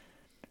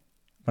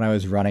 when I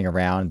was running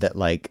around, that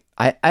like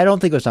I don't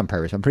think it was on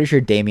purpose. I'm pretty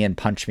sure Damien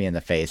punched me in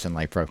the face and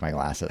like broke my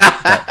glasses.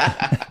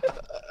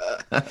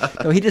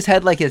 No, he just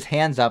had like his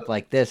hands up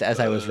like this as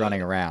I was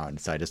running around,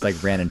 so I just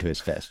like ran into his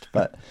fist.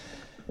 But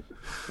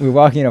we were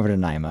walking over to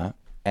Naima,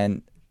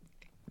 and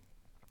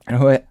I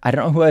don't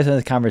know who I was in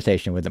this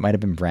conversation with. It might have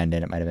been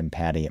Brendan, it might have been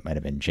Patty, it might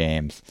have been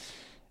James,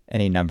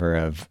 any number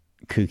of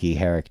kooky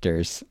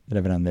characters that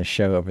have been on this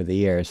show over the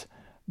years.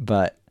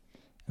 But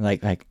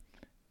like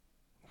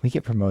we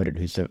get promoted.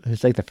 Who's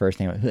like the first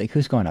name? Like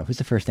who's going up? Who's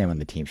the first name on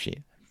the team sheet?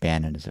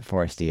 Bannon? Is it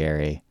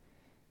Forestieri?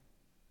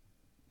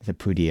 Is it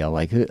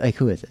Pudil?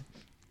 Who is it?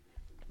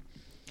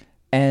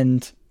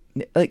 And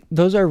like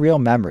those are real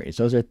memories.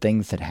 Those are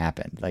things that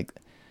happened. Like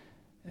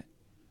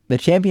the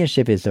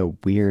championship is a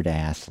weird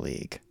ass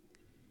league.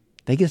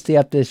 They can stay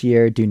up this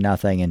year, do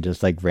nothing, and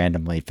just like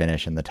randomly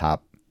finish in the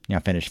top,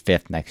 finish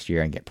fifth next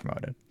year and get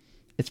promoted.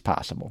 It's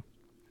possible.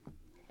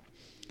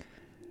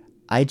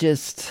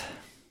 It's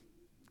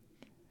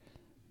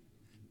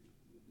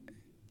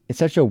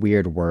such a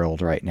weird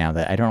world right now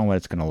that I don't know what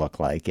it's going to look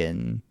like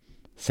in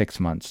 6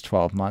 months,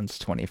 12 months,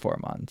 24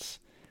 months.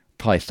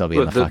 Probably still be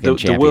in the fucking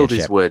championship. The world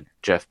is weird,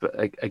 Jeff, but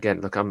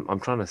again, look, I'm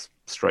trying to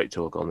straight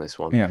talk on this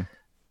one. Yeah.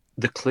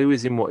 The clue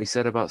is in what he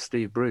said about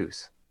Steve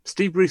Bruce.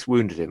 Steve Bruce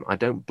wounded him. I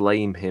don't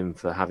blame him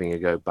for having a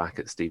go back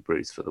at Steve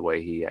Bruce for the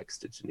way he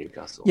exited to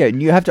Newcastle. Yeah,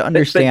 and you have to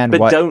understand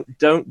but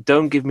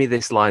don't give me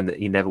this line that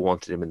he never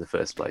wanted him in the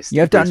first place. You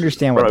have to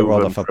understand what the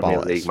world of football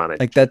Premier is. League manager.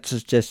 Like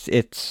that's just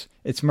it's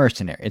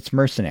mercenary. It's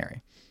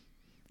mercenary.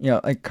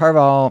 Like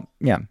Carvajal.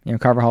 Yeah,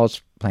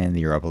 Carvajal's playing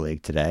the Europa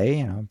League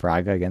today.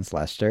 Braga against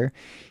Leicester.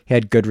 He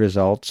had good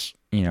results.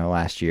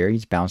 Last year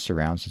he's bounced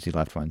around since he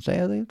left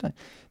Wednesday.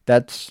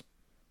 It's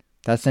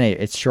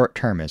short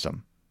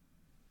termism.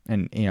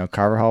 And,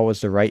 Carvajal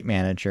was the right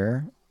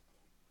manager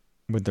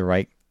with the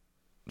right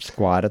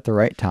squad at the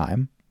right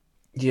time.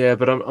 Yeah,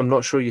 but I'm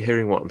not sure you're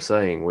hearing what I'm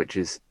saying, which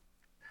is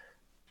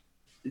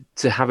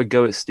to have a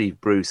go at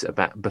Steve Bruce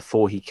about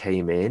before he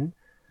came in,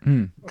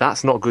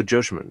 that's not good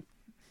judgment.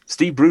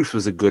 Steve Bruce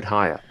was a good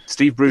hire.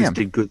 Steve Bruce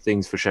did good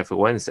things for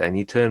Sheffield Wednesday, and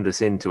he turned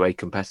us into a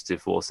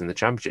competitive force in the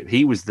Championship.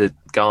 He was the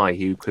guy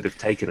who could have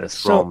taken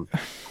us from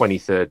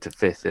 23rd to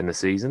 5th in a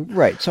season.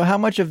 Right. So how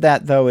much of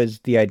that, though, is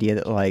the idea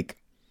that, like,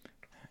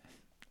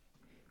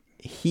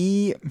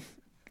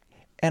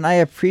 and I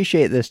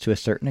appreciate this to a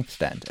certain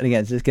extent. And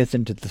again, this gets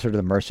into the sort of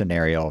the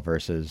mercenarial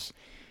versus,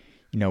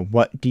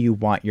 what do you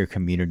want your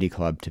community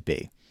club to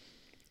be?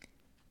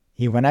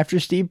 He went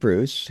after Steve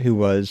Bruce, who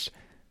was,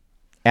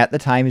 at the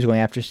time he was going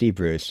after Steve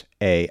Bruce,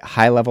 a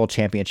high-level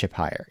championship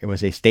hire. It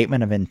was a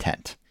statement of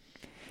intent.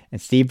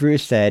 And Steve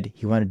Bruce said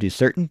he wanted to do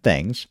certain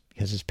things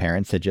because his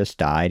parents had just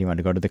died. He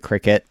wanted to go to the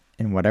cricket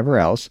and whatever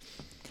else.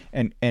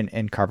 And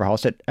Carvajal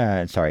said,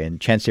 and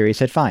Chansiri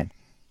said, fine.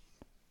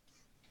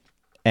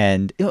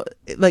 And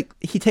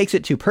he takes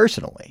it too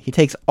personally. He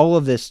takes all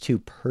of this too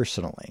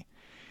personally,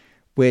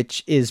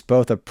 which is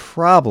both a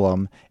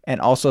problem and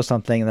also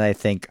something that I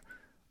think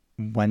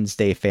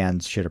Wednesday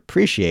fans should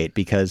appreciate,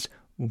 because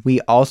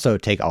we also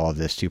take all of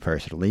this too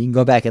personally. You can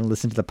go back and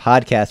listen to the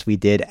podcast we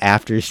did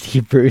after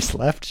Steve Bruce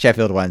left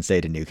Sheffield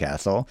Wednesday to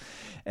Newcastle,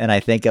 and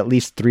I think at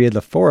least 3 of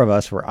the 4 of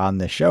us were on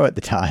the show at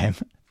the time,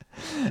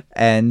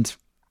 and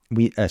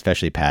we,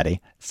 especially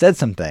Patty, said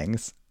some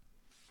things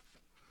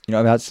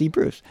about Steve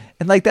Bruce.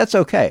 And that's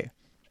okay.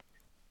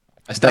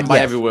 I stand by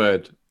every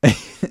word.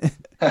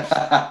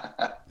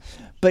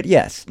 But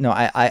yes, no,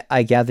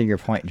 I gather your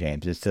point,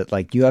 James, is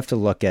that you have to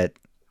look at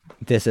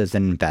this as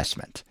an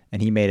investment.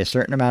 And he made a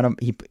certain amount of,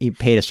 he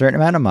paid a certain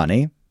amount of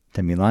money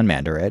to Milan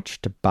Mandaric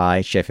to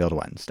buy Sheffield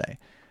Wednesday,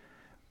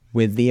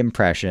 with the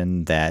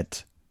impression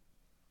that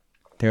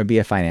there would be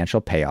a financial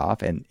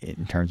payoff in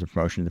terms of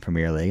promotion to the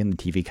Premier League and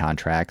the TV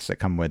contracts that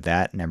come with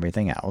that and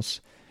everything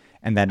else.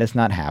 And that has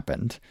not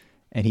happened.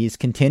 And he's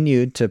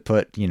continued to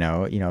put,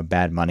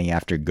 bad money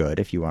after good,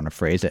 if you want to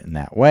phrase it in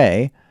that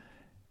way.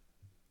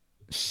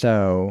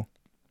 So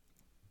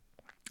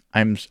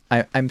I'm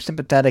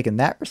sympathetic in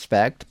that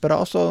respect, but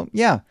also,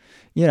 the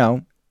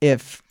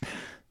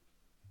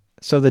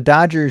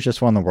Dodgers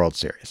just won the World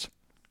Series.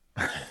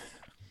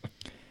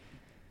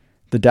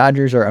 The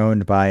Dodgers are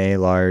owned by a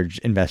large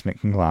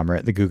investment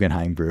conglomerate, the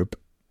Guggenheim Group,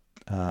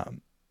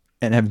 and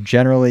have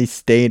generally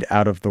stayed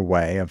out of the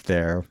way of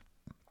their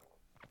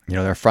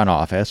front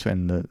office,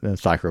 and the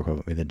soccer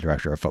equivalent would be the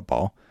director of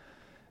football.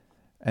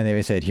 And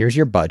they said, here's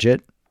your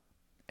budget.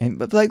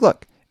 But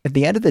look, at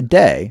the end of the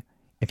day,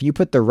 if you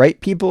put the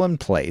right people in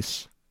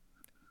place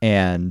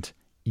and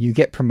you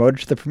get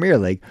promoted to the Premier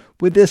League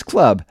with this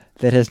club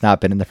that has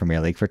not been in the Premier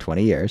League for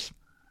 20 years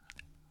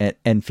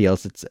and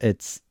feels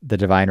it's the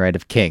divine right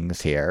of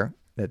kings here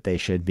that they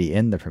should be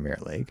in the Premier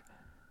League,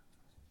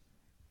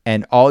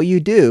 and all you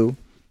do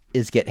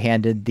is get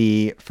handed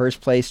the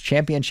first place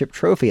championship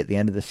trophy at the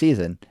end of the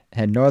season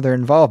and no other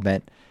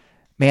involvement,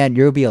 man,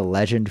 you'll be a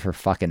legend for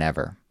fucking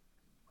ever.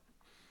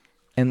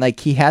 And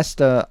like, he has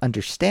to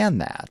understand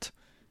that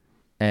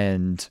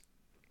and,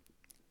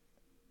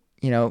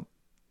 you know,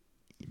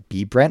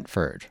 be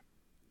Brentford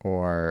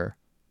or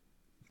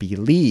be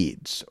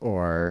Leeds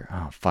or,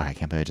 oh fuck, I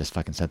can't believe I just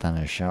fucking said that on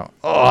the show.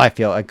 Oh, I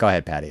feel, go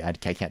ahead, Patty. I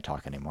can't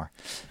talk anymore.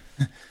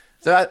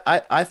 So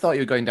I thought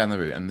you were going down the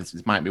route, and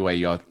this might be where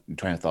your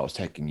train of thought was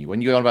taking you.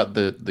 When you go on about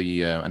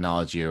the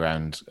analogy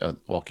around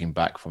walking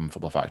back from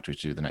Football Factory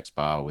to the next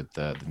bar with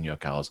the New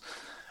York Owls,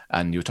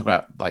 and you were talking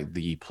about like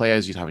the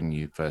players you'd have in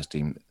your first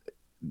team,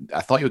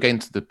 I thought you were getting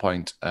to the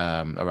point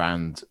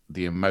around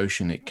the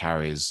emotion it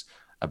carries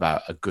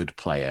about a good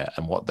player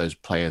and what those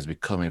players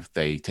become if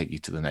they take you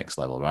to the next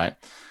level, right?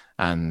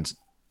 And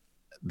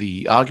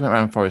the argument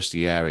around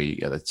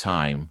Forestieri at the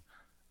time,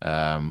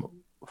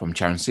 from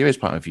Charanziri's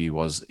point of view,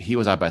 was he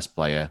was our best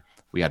player.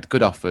 We had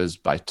good offers,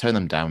 but I turned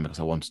them down because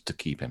I wanted to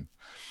keep him.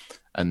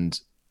 And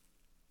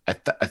I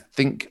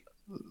think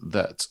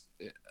that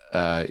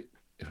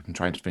if I'm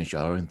trying to finish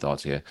our own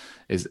thoughts here,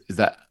 is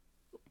that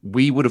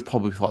we would have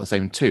probably thought the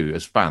same too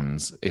as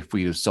fans if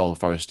we had sold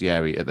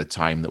Forestieri at the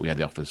time that we had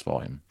the offers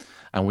for him,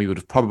 and we would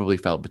have probably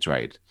felt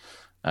betrayed.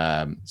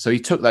 So he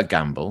took that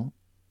gamble,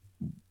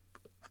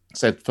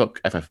 said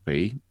fuck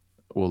FFP,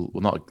 we'll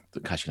not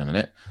cash in on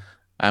it,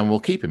 and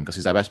we'll keep him because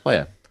he's our best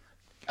player.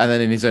 And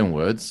then in his own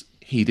words,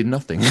 he did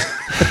nothing.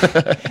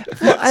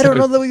 Well, I don't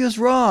know that he was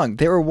wrong.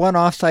 They were one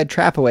offside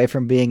trap away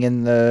from being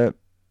in the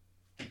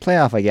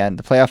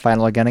playoff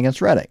final again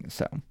against Reading.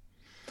 So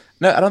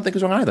no, I don't think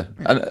it was wrong either.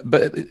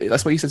 But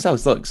that's what he said.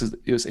 Look,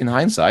 it was in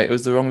hindsight, it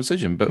was the wrong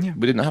decision. But we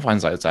didn't have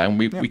hindsight at the time.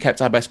 We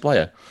kept our best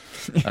player.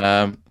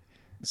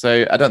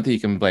 So I don't think you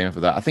can blame him for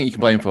that. I think you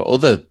can blame him for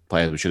other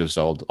players we should have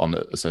sold on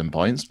at certain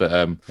points, but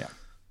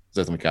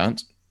certainly we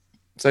can't.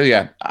 So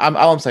yeah,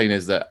 all I'm saying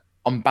is that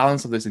on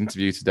balance of this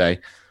interview today,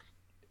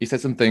 he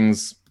said some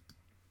things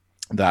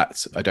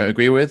that I don't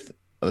agree with.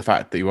 The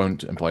fact that he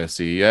won't employ a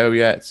CEO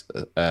yet,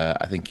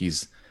 I think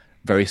he's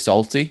very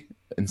salty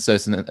in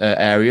certain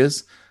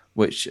areas,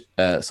 which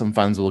some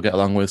fans will get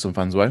along with, some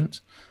fans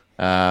won't.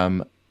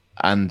 And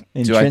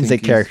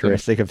intrinsic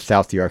characteristic of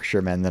South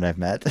Yorkshire men that I've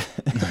met.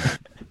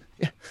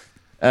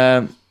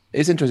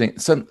 It's interesting.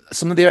 Some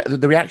of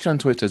the reaction on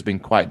Twitter has been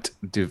quite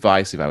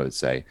divisive, I would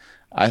say.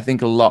 I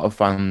think a lot of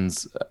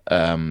fans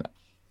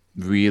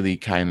really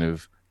kind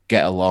of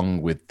get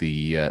along with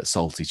the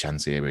salty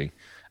Chansiri,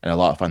 and a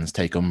lot of fans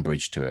take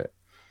umbrage to it.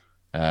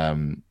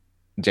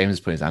 James has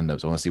put his hand up,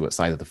 so I want to see what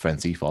side of the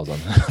fence he falls on.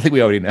 I think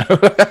we already know.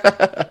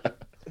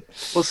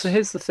 Well, so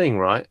here's the thing,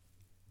 right?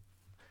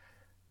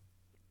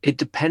 It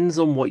depends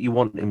on what you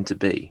want him to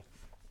be.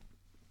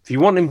 If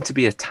you want him to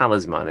be a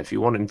talisman, if you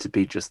want him to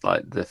be just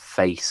like the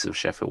face of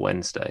Sheffield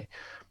Wednesday,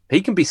 he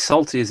can be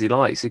salty as he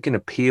likes. He can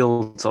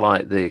appeal to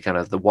like the kind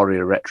of the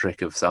warrior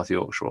rhetoric of South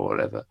Yorkshire or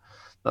whatever.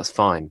 That's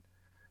fine.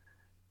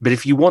 But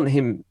if you want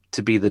him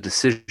to be the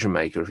decision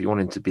maker, if you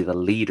want him to be the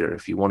leader,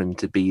 if you want him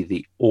to be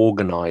the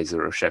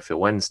organizer of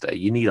Sheffield Wednesday,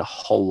 you need a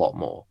whole lot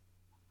more.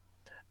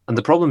 And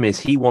the problem is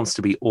he wants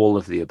to be all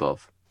of the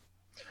above.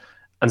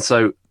 And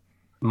so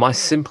my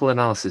simple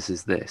analysis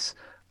is this.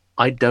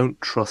 I don't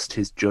trust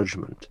his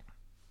judgment.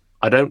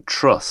 I don't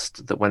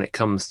trust that when it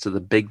comes to the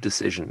big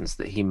decisions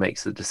that he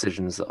makes the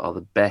decisions that are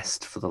the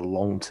best for the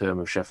long term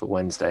of Sheffield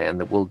Wednesday and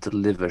that will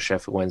deliver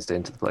Sheffield Wednesday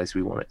into the place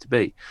we want it to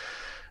be.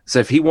 So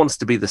if he wants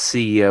to be the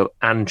CEO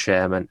and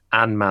chairman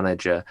and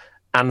manager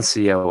and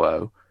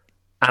COO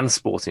and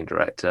sporting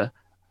director,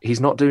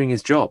 he's not doing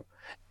his job.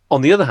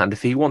 On the other hand,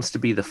 if he wants to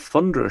be the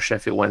funder of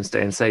Sheffield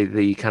Wednesday and say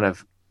the kind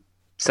of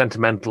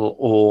sentimental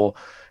or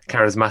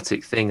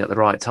charismatic thing at the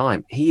right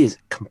time, he is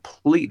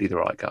completely the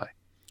right guy.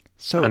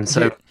 So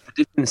the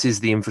difference is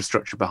the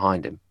infrastructure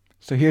behind him.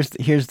 So here's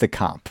the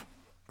comp.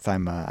 So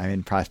I'm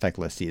in prospect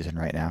list season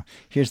right now.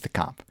 Here's the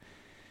comp.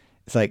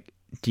 It's like,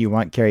 do you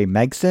want Gary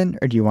Megson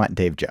or do you want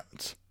Dave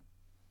Jones?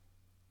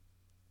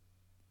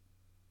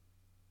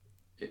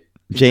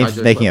 James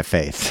is making a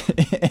face.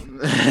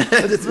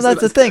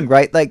 That's the thing,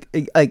 right? Like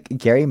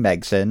Gary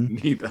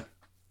Megson. Neither.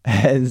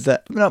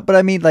 No, but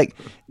I mean, like,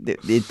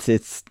 it's a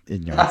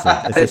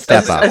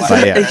step up.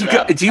 But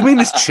yeah. Do you mean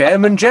as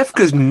chairman, Jeff?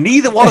 Because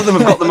neither one of them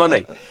have got the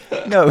money.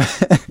 No.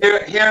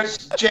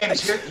 Here's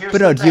James. Here's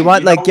but no, do you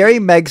want Gary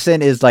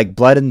Megson is like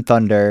blood and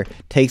thunder,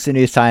 takes the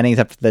new signings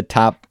up to the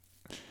top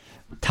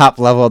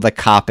level of the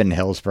cop in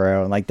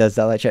Hillsborough, and like does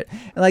all that shit,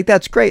 and like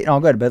that's great and all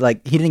good, but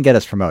like he didn't get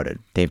us promoted.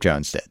 Dave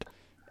Jones did,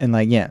 and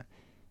like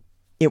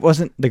it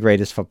wasn't the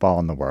greatest football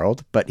in the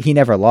world, but he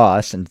never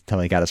lost until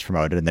he got us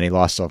promoted, and then he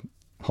lost a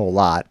whole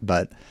lot,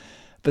 but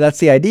that's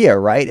the idea,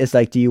 right? It's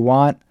like, do you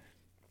want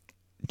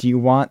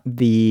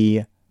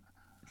the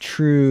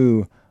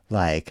true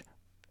like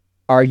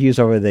argues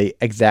over the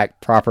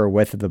exact proper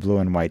width of the blue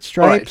and white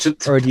stripes,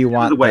 or do you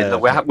want?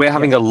 We're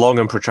having a long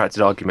and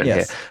protracted argument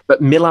here.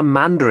 But Milan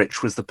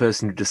Mandaric was the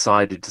person who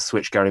decided to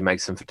switch Gary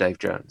Mason for Dave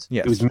Jones.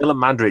 Yes. It was Milan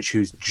Mandaric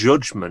whose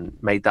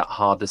judgment made that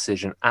hard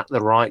decision at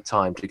the right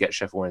time to get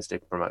Sheffield Wednesday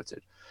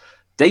promoted.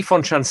 Dave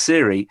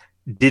Chansiri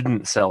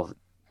didn't sell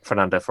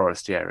Fernando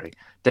Forestieri.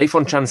 Dave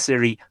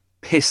Chansiri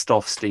pissed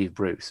off Steve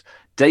Bruce.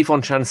 Dave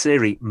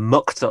Chansiri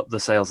mucked up the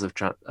sales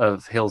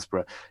of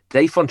Hillsborough.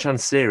 Dave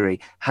Chansiri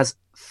has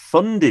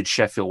funded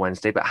Sheffield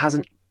Wednesday, but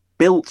hasn't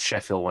built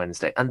Sheffield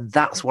Wednesday. And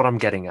that's what I'm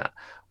getting at.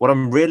 What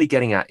I'm really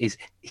getting at is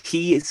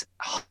his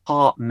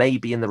heart may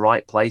be in the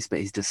right place, but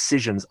his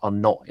decisions are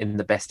not in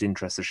the best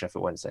interest of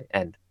Sheffield Wednesday.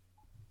 End.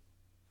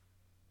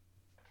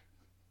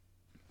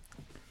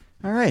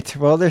 All right.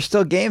 Well, there's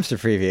still games to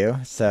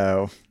preview,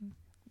 so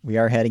we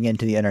are heading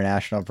into the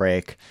international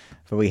break,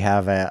 but we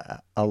have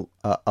a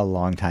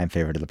long-time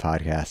favorite of the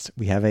podcast.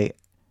 We have a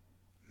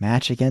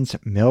match against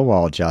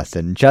Millwall,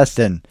 Justin.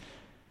 Justin,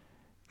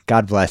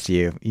 God bless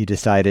you. You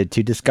decided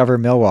to discover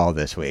Millwall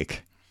this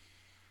week.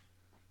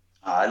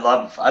 I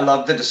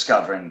love the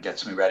discovering.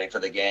 Gets me ready for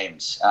the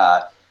games.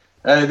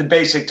 The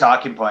basic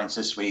talking points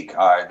this week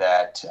are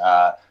that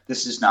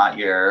this is not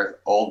your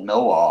old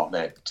Millwall,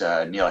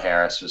 that Neil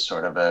Harris was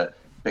sort of a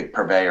big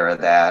purveyor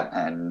of that.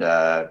 And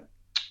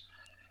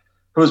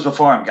who was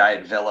before him? Guy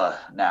at Villa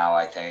now,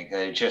 I think.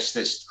 Just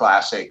this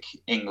classic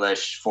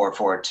English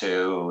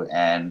 4-4-2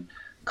 and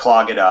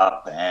clog it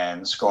up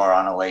and score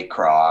on a late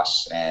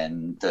cross.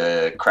 And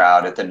the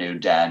crowd at the New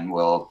Den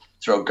will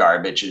throw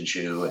garbage at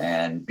you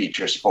and beat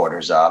your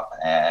supporters up.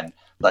 And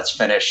let's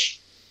finish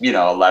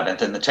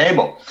 11th in the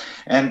table.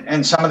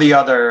 And some of the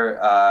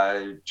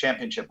other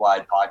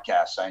championship-wide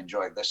podcasts I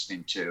enjoyed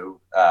listening to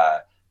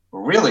were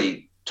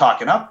really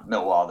talking up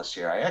Millwall this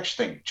year. I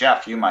actually think,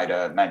 Jeff, you might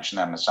have mentioned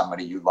them as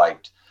somebody you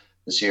liked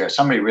this year.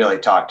 Somebody really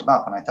talked them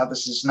up. And I thought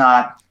it's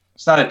not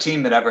a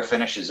team that ever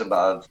finishes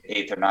above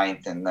 8th or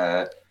 9th in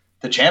the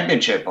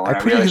championship. I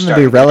predicted them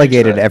to be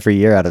relegated every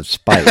year out of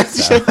spite.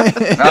 So.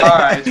 All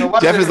right. So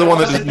Jeff is the one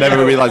that just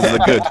never realizes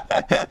they're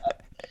good.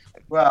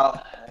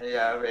 Well,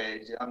 yeah,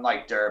 I'm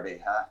like Derby,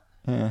 huh?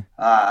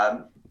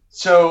 Yeah.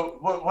 So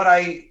what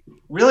I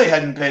really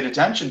hadn't paid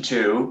attention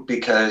to,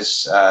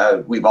 because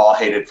we've all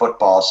hated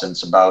football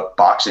since about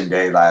Boxing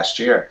Day last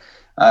year,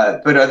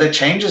 but are the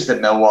changes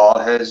that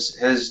Millwall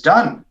has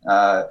done.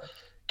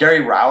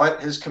 Gary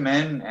Rowett has come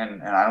in,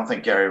 and I don't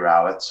think Gary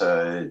Rowett's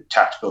a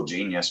tactical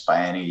genius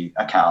by any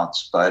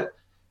accounts, but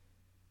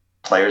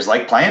players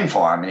like playing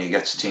for him, and he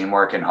gets the team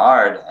working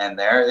hard, and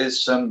there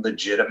is some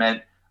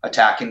legitimate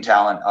attacking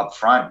talent up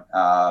front.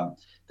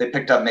 They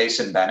picked up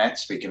Mason Bennett.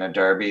 Speaking of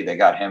Derby, they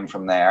got him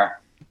from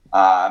there.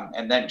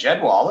 And then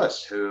Jed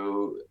Wallace,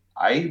 who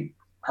I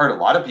heard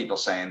a lot of people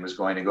saying was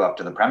going to go up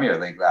to the Premier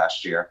League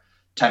last year.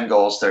 10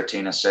 goals,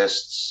 13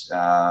 assists.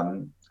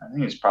 I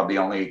think he's probably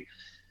only,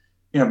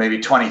 maybe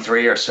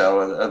 23 or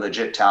so of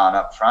legit talent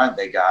up front.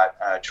 They got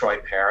Troy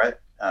Parrott,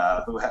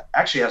 who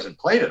actually hasn't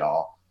played at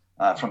all,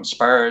 from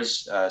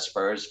Spurs.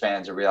 Spurs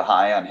fans are real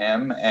high on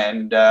him.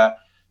 And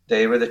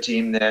they were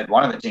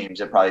one of the teams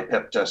that probably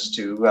pipped us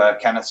to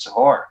Kenneth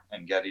Sahor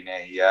and getting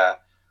a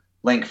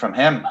link from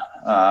him.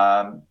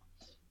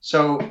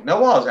 So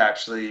Millwall is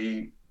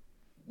actually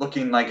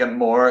looking like a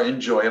more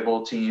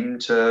enjoyable team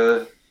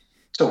to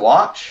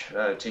watch,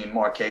 a team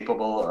more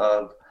capable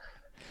of,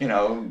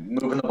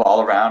 moving the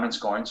ball around and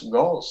scoring some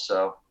goals.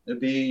 So it'd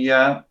be,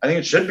 I think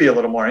it should be a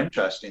little more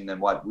interesting than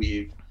what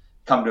we've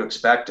come to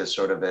expect as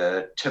sort of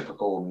a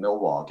typical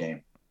Millwall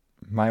game.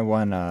 My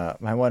one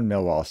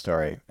Millwall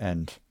story,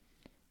 and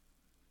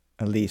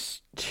at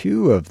least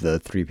two of the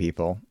three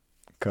people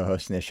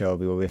co-hosting the show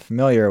will be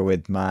familiar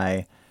with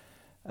my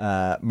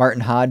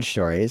Martin Hodge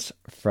stories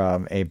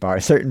from a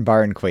certain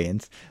bar in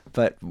Queens.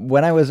 But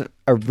when I was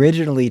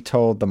originally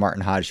told the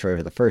Martin Hodge story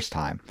for the first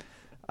time,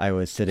 I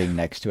was sitting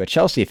next to a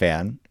Chelsea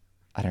fan.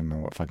 I don't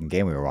remember what fucking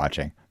game we were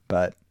watching,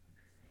 but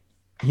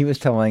he was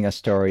telling a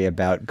story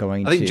about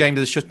going I think James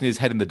is shutting his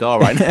head in the door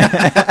right now.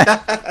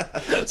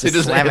 So he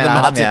doesn't have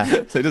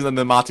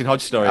the Martin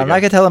Hodge story. I'm not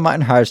going to tell the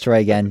Martin Hodge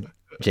story again,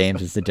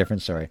 James. It's a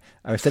different story.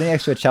 I was sitting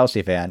next to a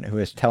Chelsea fan who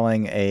was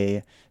telling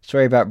a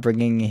story about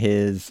bringing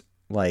his,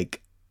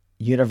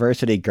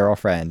 university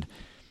girlfriend,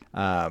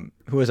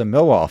 who was a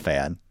Millwall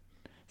fan.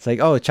 It's like,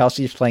 oh,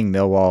 Chelsea's playing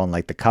Millwall in,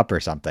 the cup or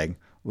something.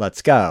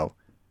 Let's go.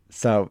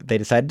 So they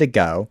decided to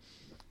go.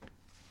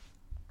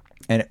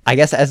 And I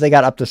guess as they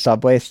got up to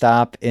Subway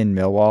stop in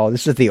Millwall,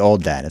 this is the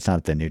old Den. It's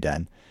not the new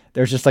Den.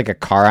 There's just a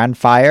car on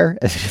fire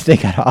as soon as they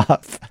got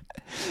off.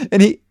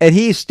 And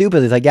he's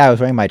stupid. He's like, yeah, I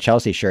was wearing my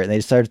Chelsea shirt. And they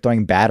just started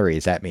throwing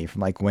batteries at me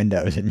from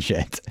windows and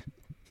shit.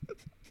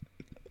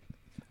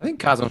 I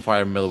think cars on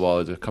fire in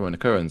Millwall is a common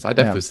occurrence. I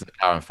definitely seen a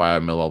car on fire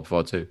in Millwall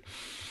before too.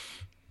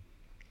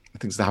 I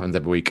think this happens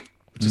every week.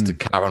 Just a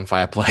car on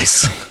fire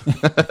place.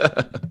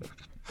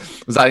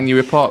 Was that in your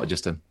report,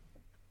 Justin?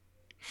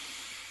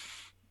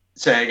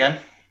 Say again?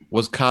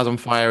 Was cars on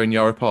fire in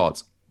your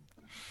report?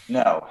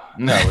 No,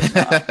 it's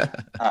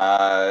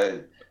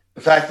not.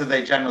 The fact that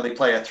they generally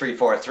play a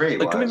 3-4-3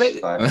 But was.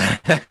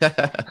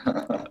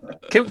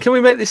 Can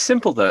we make this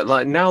simple though?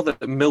 Like now that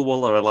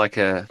Millwall are like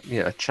a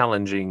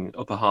challenging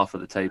upper half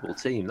of the table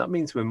team, that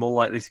means we're more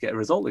likely to get a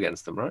result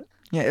against them, right?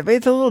 Yeah,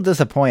 it's a little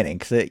disappointing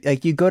because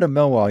like you go to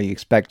Millwall, you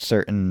expect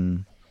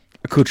certain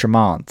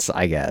accoutrements,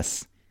 I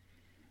guess,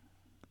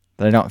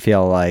 that I don't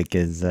feel like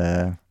is.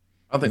 I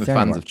think the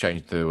fans have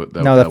changed. No,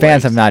 the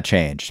fans have not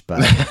changed,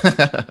 but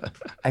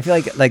I feel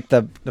like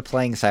the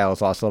playing style has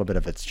lost a little bit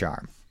of its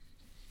charm.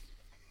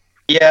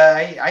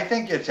 Yeah, I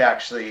think it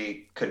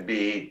actually could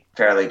be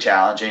fairly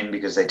challenging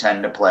because they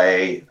tend to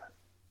play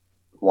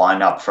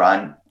one up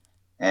front,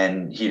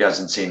 and he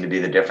doesn't seem to be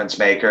the difference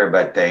maker,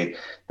 but they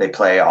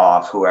play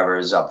off whoever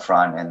is up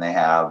front, and they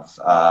have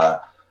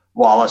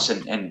Wallace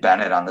and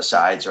Bennett on the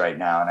sides right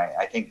now. And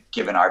I think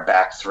given our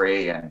back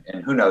three and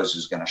who knows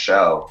who's going to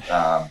show,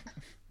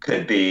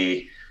 could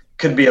be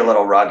a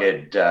little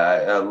rugged.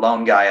 A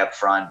lone guy up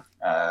front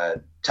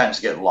tends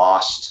to get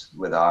lost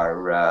with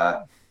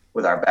our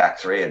back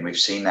three, and we've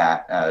seen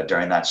that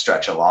during that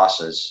stretch of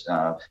losses.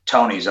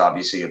 Tony's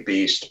obviously a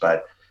beast,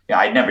 but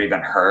I'd never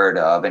even heard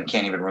of and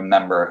can't even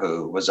remember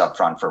who was up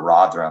front for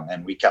Rotherham,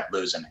 and we kept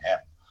losing him.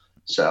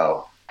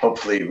 So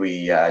hopefully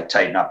we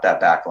tighten up that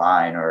back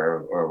line,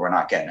 or we're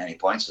not getting any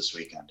points this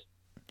weekend.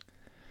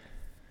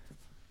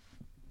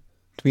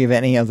 Do we have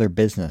any other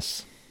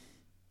business?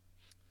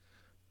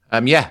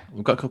 Yeah,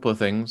 we've got a couple of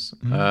things.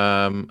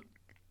 Mm-hmm.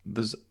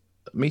 There's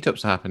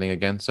meetups happening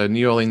again. So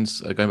New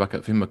Orleans are going back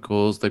at Finn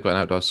McCall's. They've got an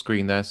outdoor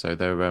screen there, so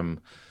they're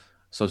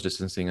social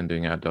distancing and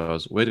doing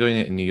outdoors. We're doing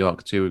it in New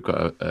York too. We've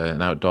got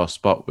an outdoor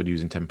spot we're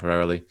using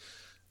temporarily.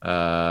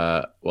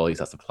 Well, at least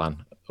that's the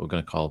plan. We're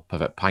going to call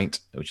Perfect Pint,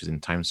 which is in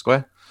Times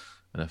Square,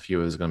 and a few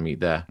of us are going to meet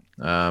there.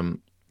 I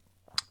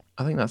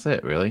think that's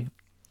it, really.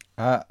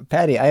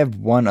 Patty, I have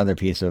one other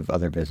piece of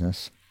other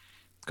business.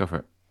 Go for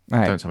it. All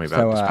right. Don't tell me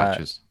about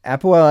dispatches.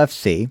 Applewell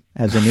FC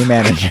has a new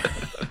manager.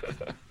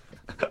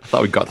 I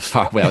thought we got this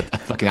far away with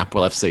fucking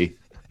Applewell FC.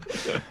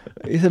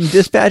 Some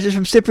dispatches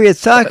from Cypriot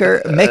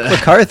Soccer. Mick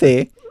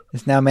McCarthy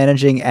is now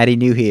managing Addy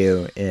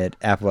Newhue at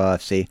Applewell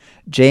FC.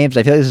 James,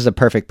 I feel like this is a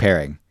perfect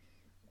pairing.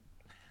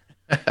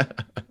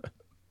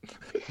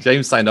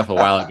 James signed off a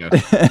while ago.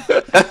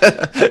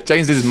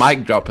 James did his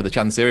mic drop for the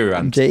Chancery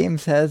rant.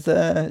 James has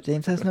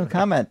no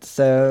comment.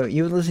 So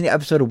you were listening to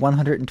episode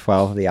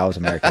 112 of the Owls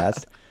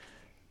Americast,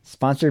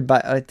 sponsored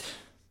by.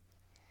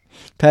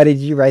 Patty,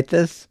 did you write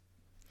this?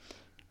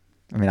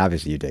 I mean,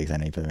 obviously you did. 'Cause I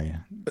know you put it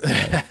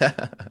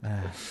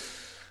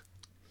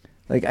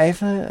like I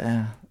have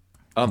I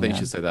don't think you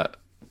should say that.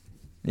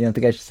 You don't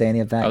think I should say any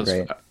of that?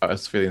 Great. I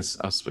was feeling.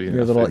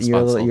 You're a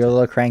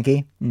little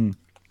cranky. Mm.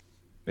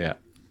 Yeah.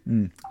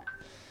 Mm.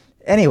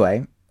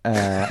 Anyway,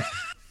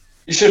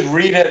 you should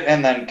read it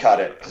and then cut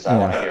it because I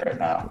want to hear it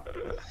now.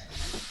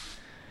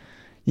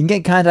 You can get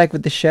in contact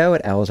with the show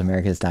at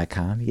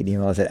owlsamericas.com. You can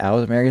email us at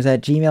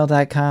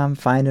owlsamericas@gmail.com.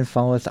 Find and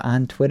follow us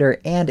on Twitter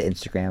and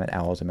Instagram at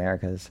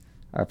owlsamericas.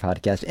 Our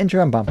podcast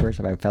intro and bumpers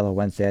are by fellow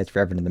Wednesdayites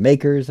Reverend and the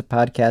Makers. The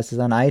podcast is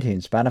on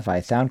iTunes, Spotify,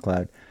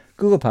 SoundCloud,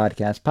 Google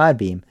Podcasts,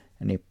 Podbeam,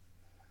 and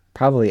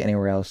probably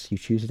anywhere else you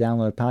choose to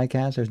download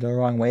podcasts. There's no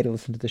wrong way to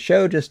listen to the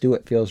show. Just do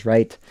what feels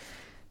right.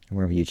 And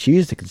wherever you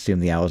choose to consume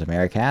the Owls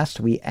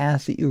Americast, we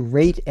ask that you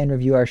rate and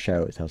review our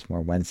show. It helps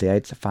more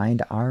Wednesdayites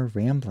find our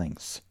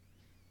ramblings.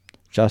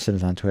 Justin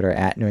is on Twitter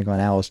at New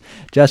England Owls.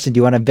 Justin, do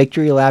you want to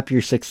victory lap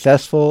your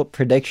successful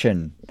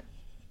prediction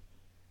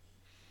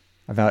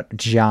about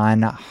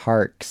John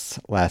Harkes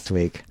last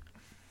week?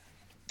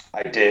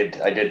 I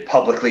did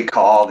publicly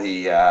call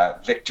the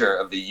victor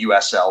of the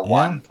USL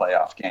 1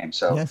 playoff game.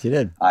 So yes, you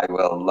did. I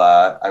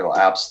will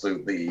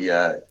absolutely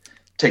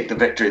take the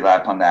victory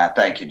lap on that.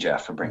 Thank you,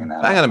 Jeff, for bringing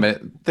that Hang up. on a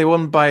minute. They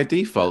won by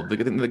default. The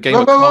game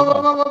Whoa,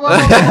 was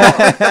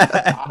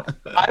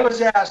I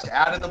was asked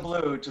out of the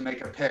blue to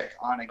make a pick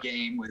on a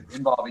game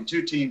involving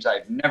two teams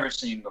I've never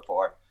seen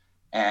before.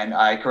 And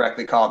I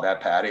correctly called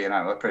that, Patty, and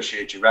I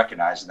appreciate you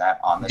recognizing that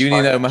on this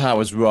Union Omaha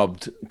was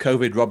robbed.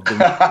 COVID robbed them.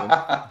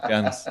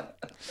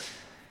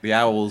 The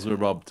Owls were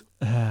robbed.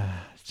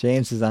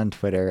 James is on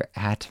Twitter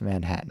at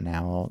Manhattan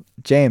Owl.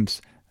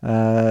 James, you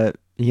going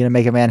to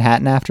make a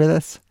Manhattan after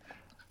this?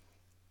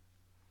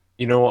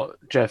 You know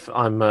what, Jeff?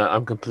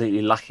 I'm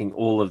completely lacking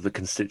all of the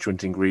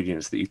constituent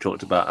ingredients that you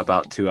talked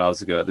about 2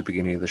 hours ago at the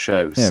beginning of the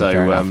show. Yeah,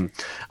 so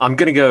I'm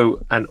going to go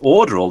and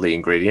order all the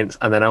ingredients,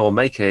 and then I will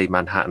make a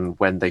Manhattan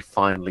when they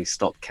finally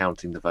stop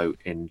counting the vote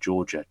in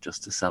Georgia,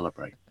 just to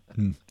celebrate.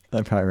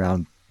 Probably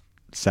around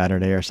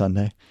Saturday or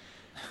Sunday.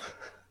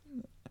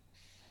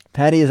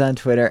 Patty is on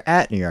Twitter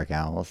at New York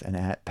Owls and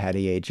at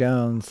Patty A.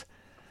 Jones.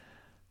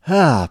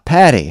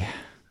 Patty.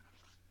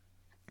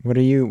 What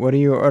are you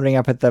ordering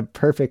up at the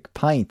Perfect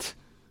Pint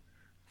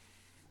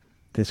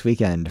this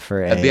weekend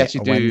for a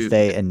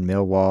Wednesday and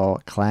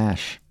Millwall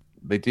clash?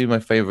 They do my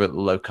favorite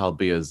local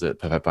beers at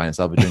Perfect Pint.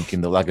 So I'll be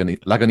drinking the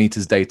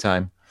Lagunitas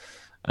Daytime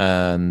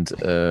and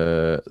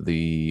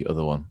the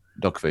other one,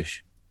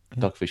 Dogfish.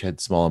 Dogfish Head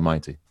Small and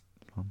Mighty.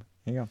 There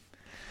you go.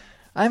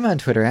 I'm on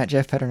Twitter at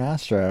Jeff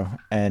Paternostro,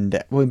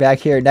 and we'll be back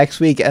here next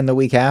week and the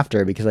week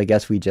after because I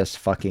guess we just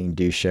fucking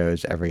do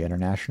shows every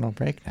international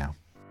break now.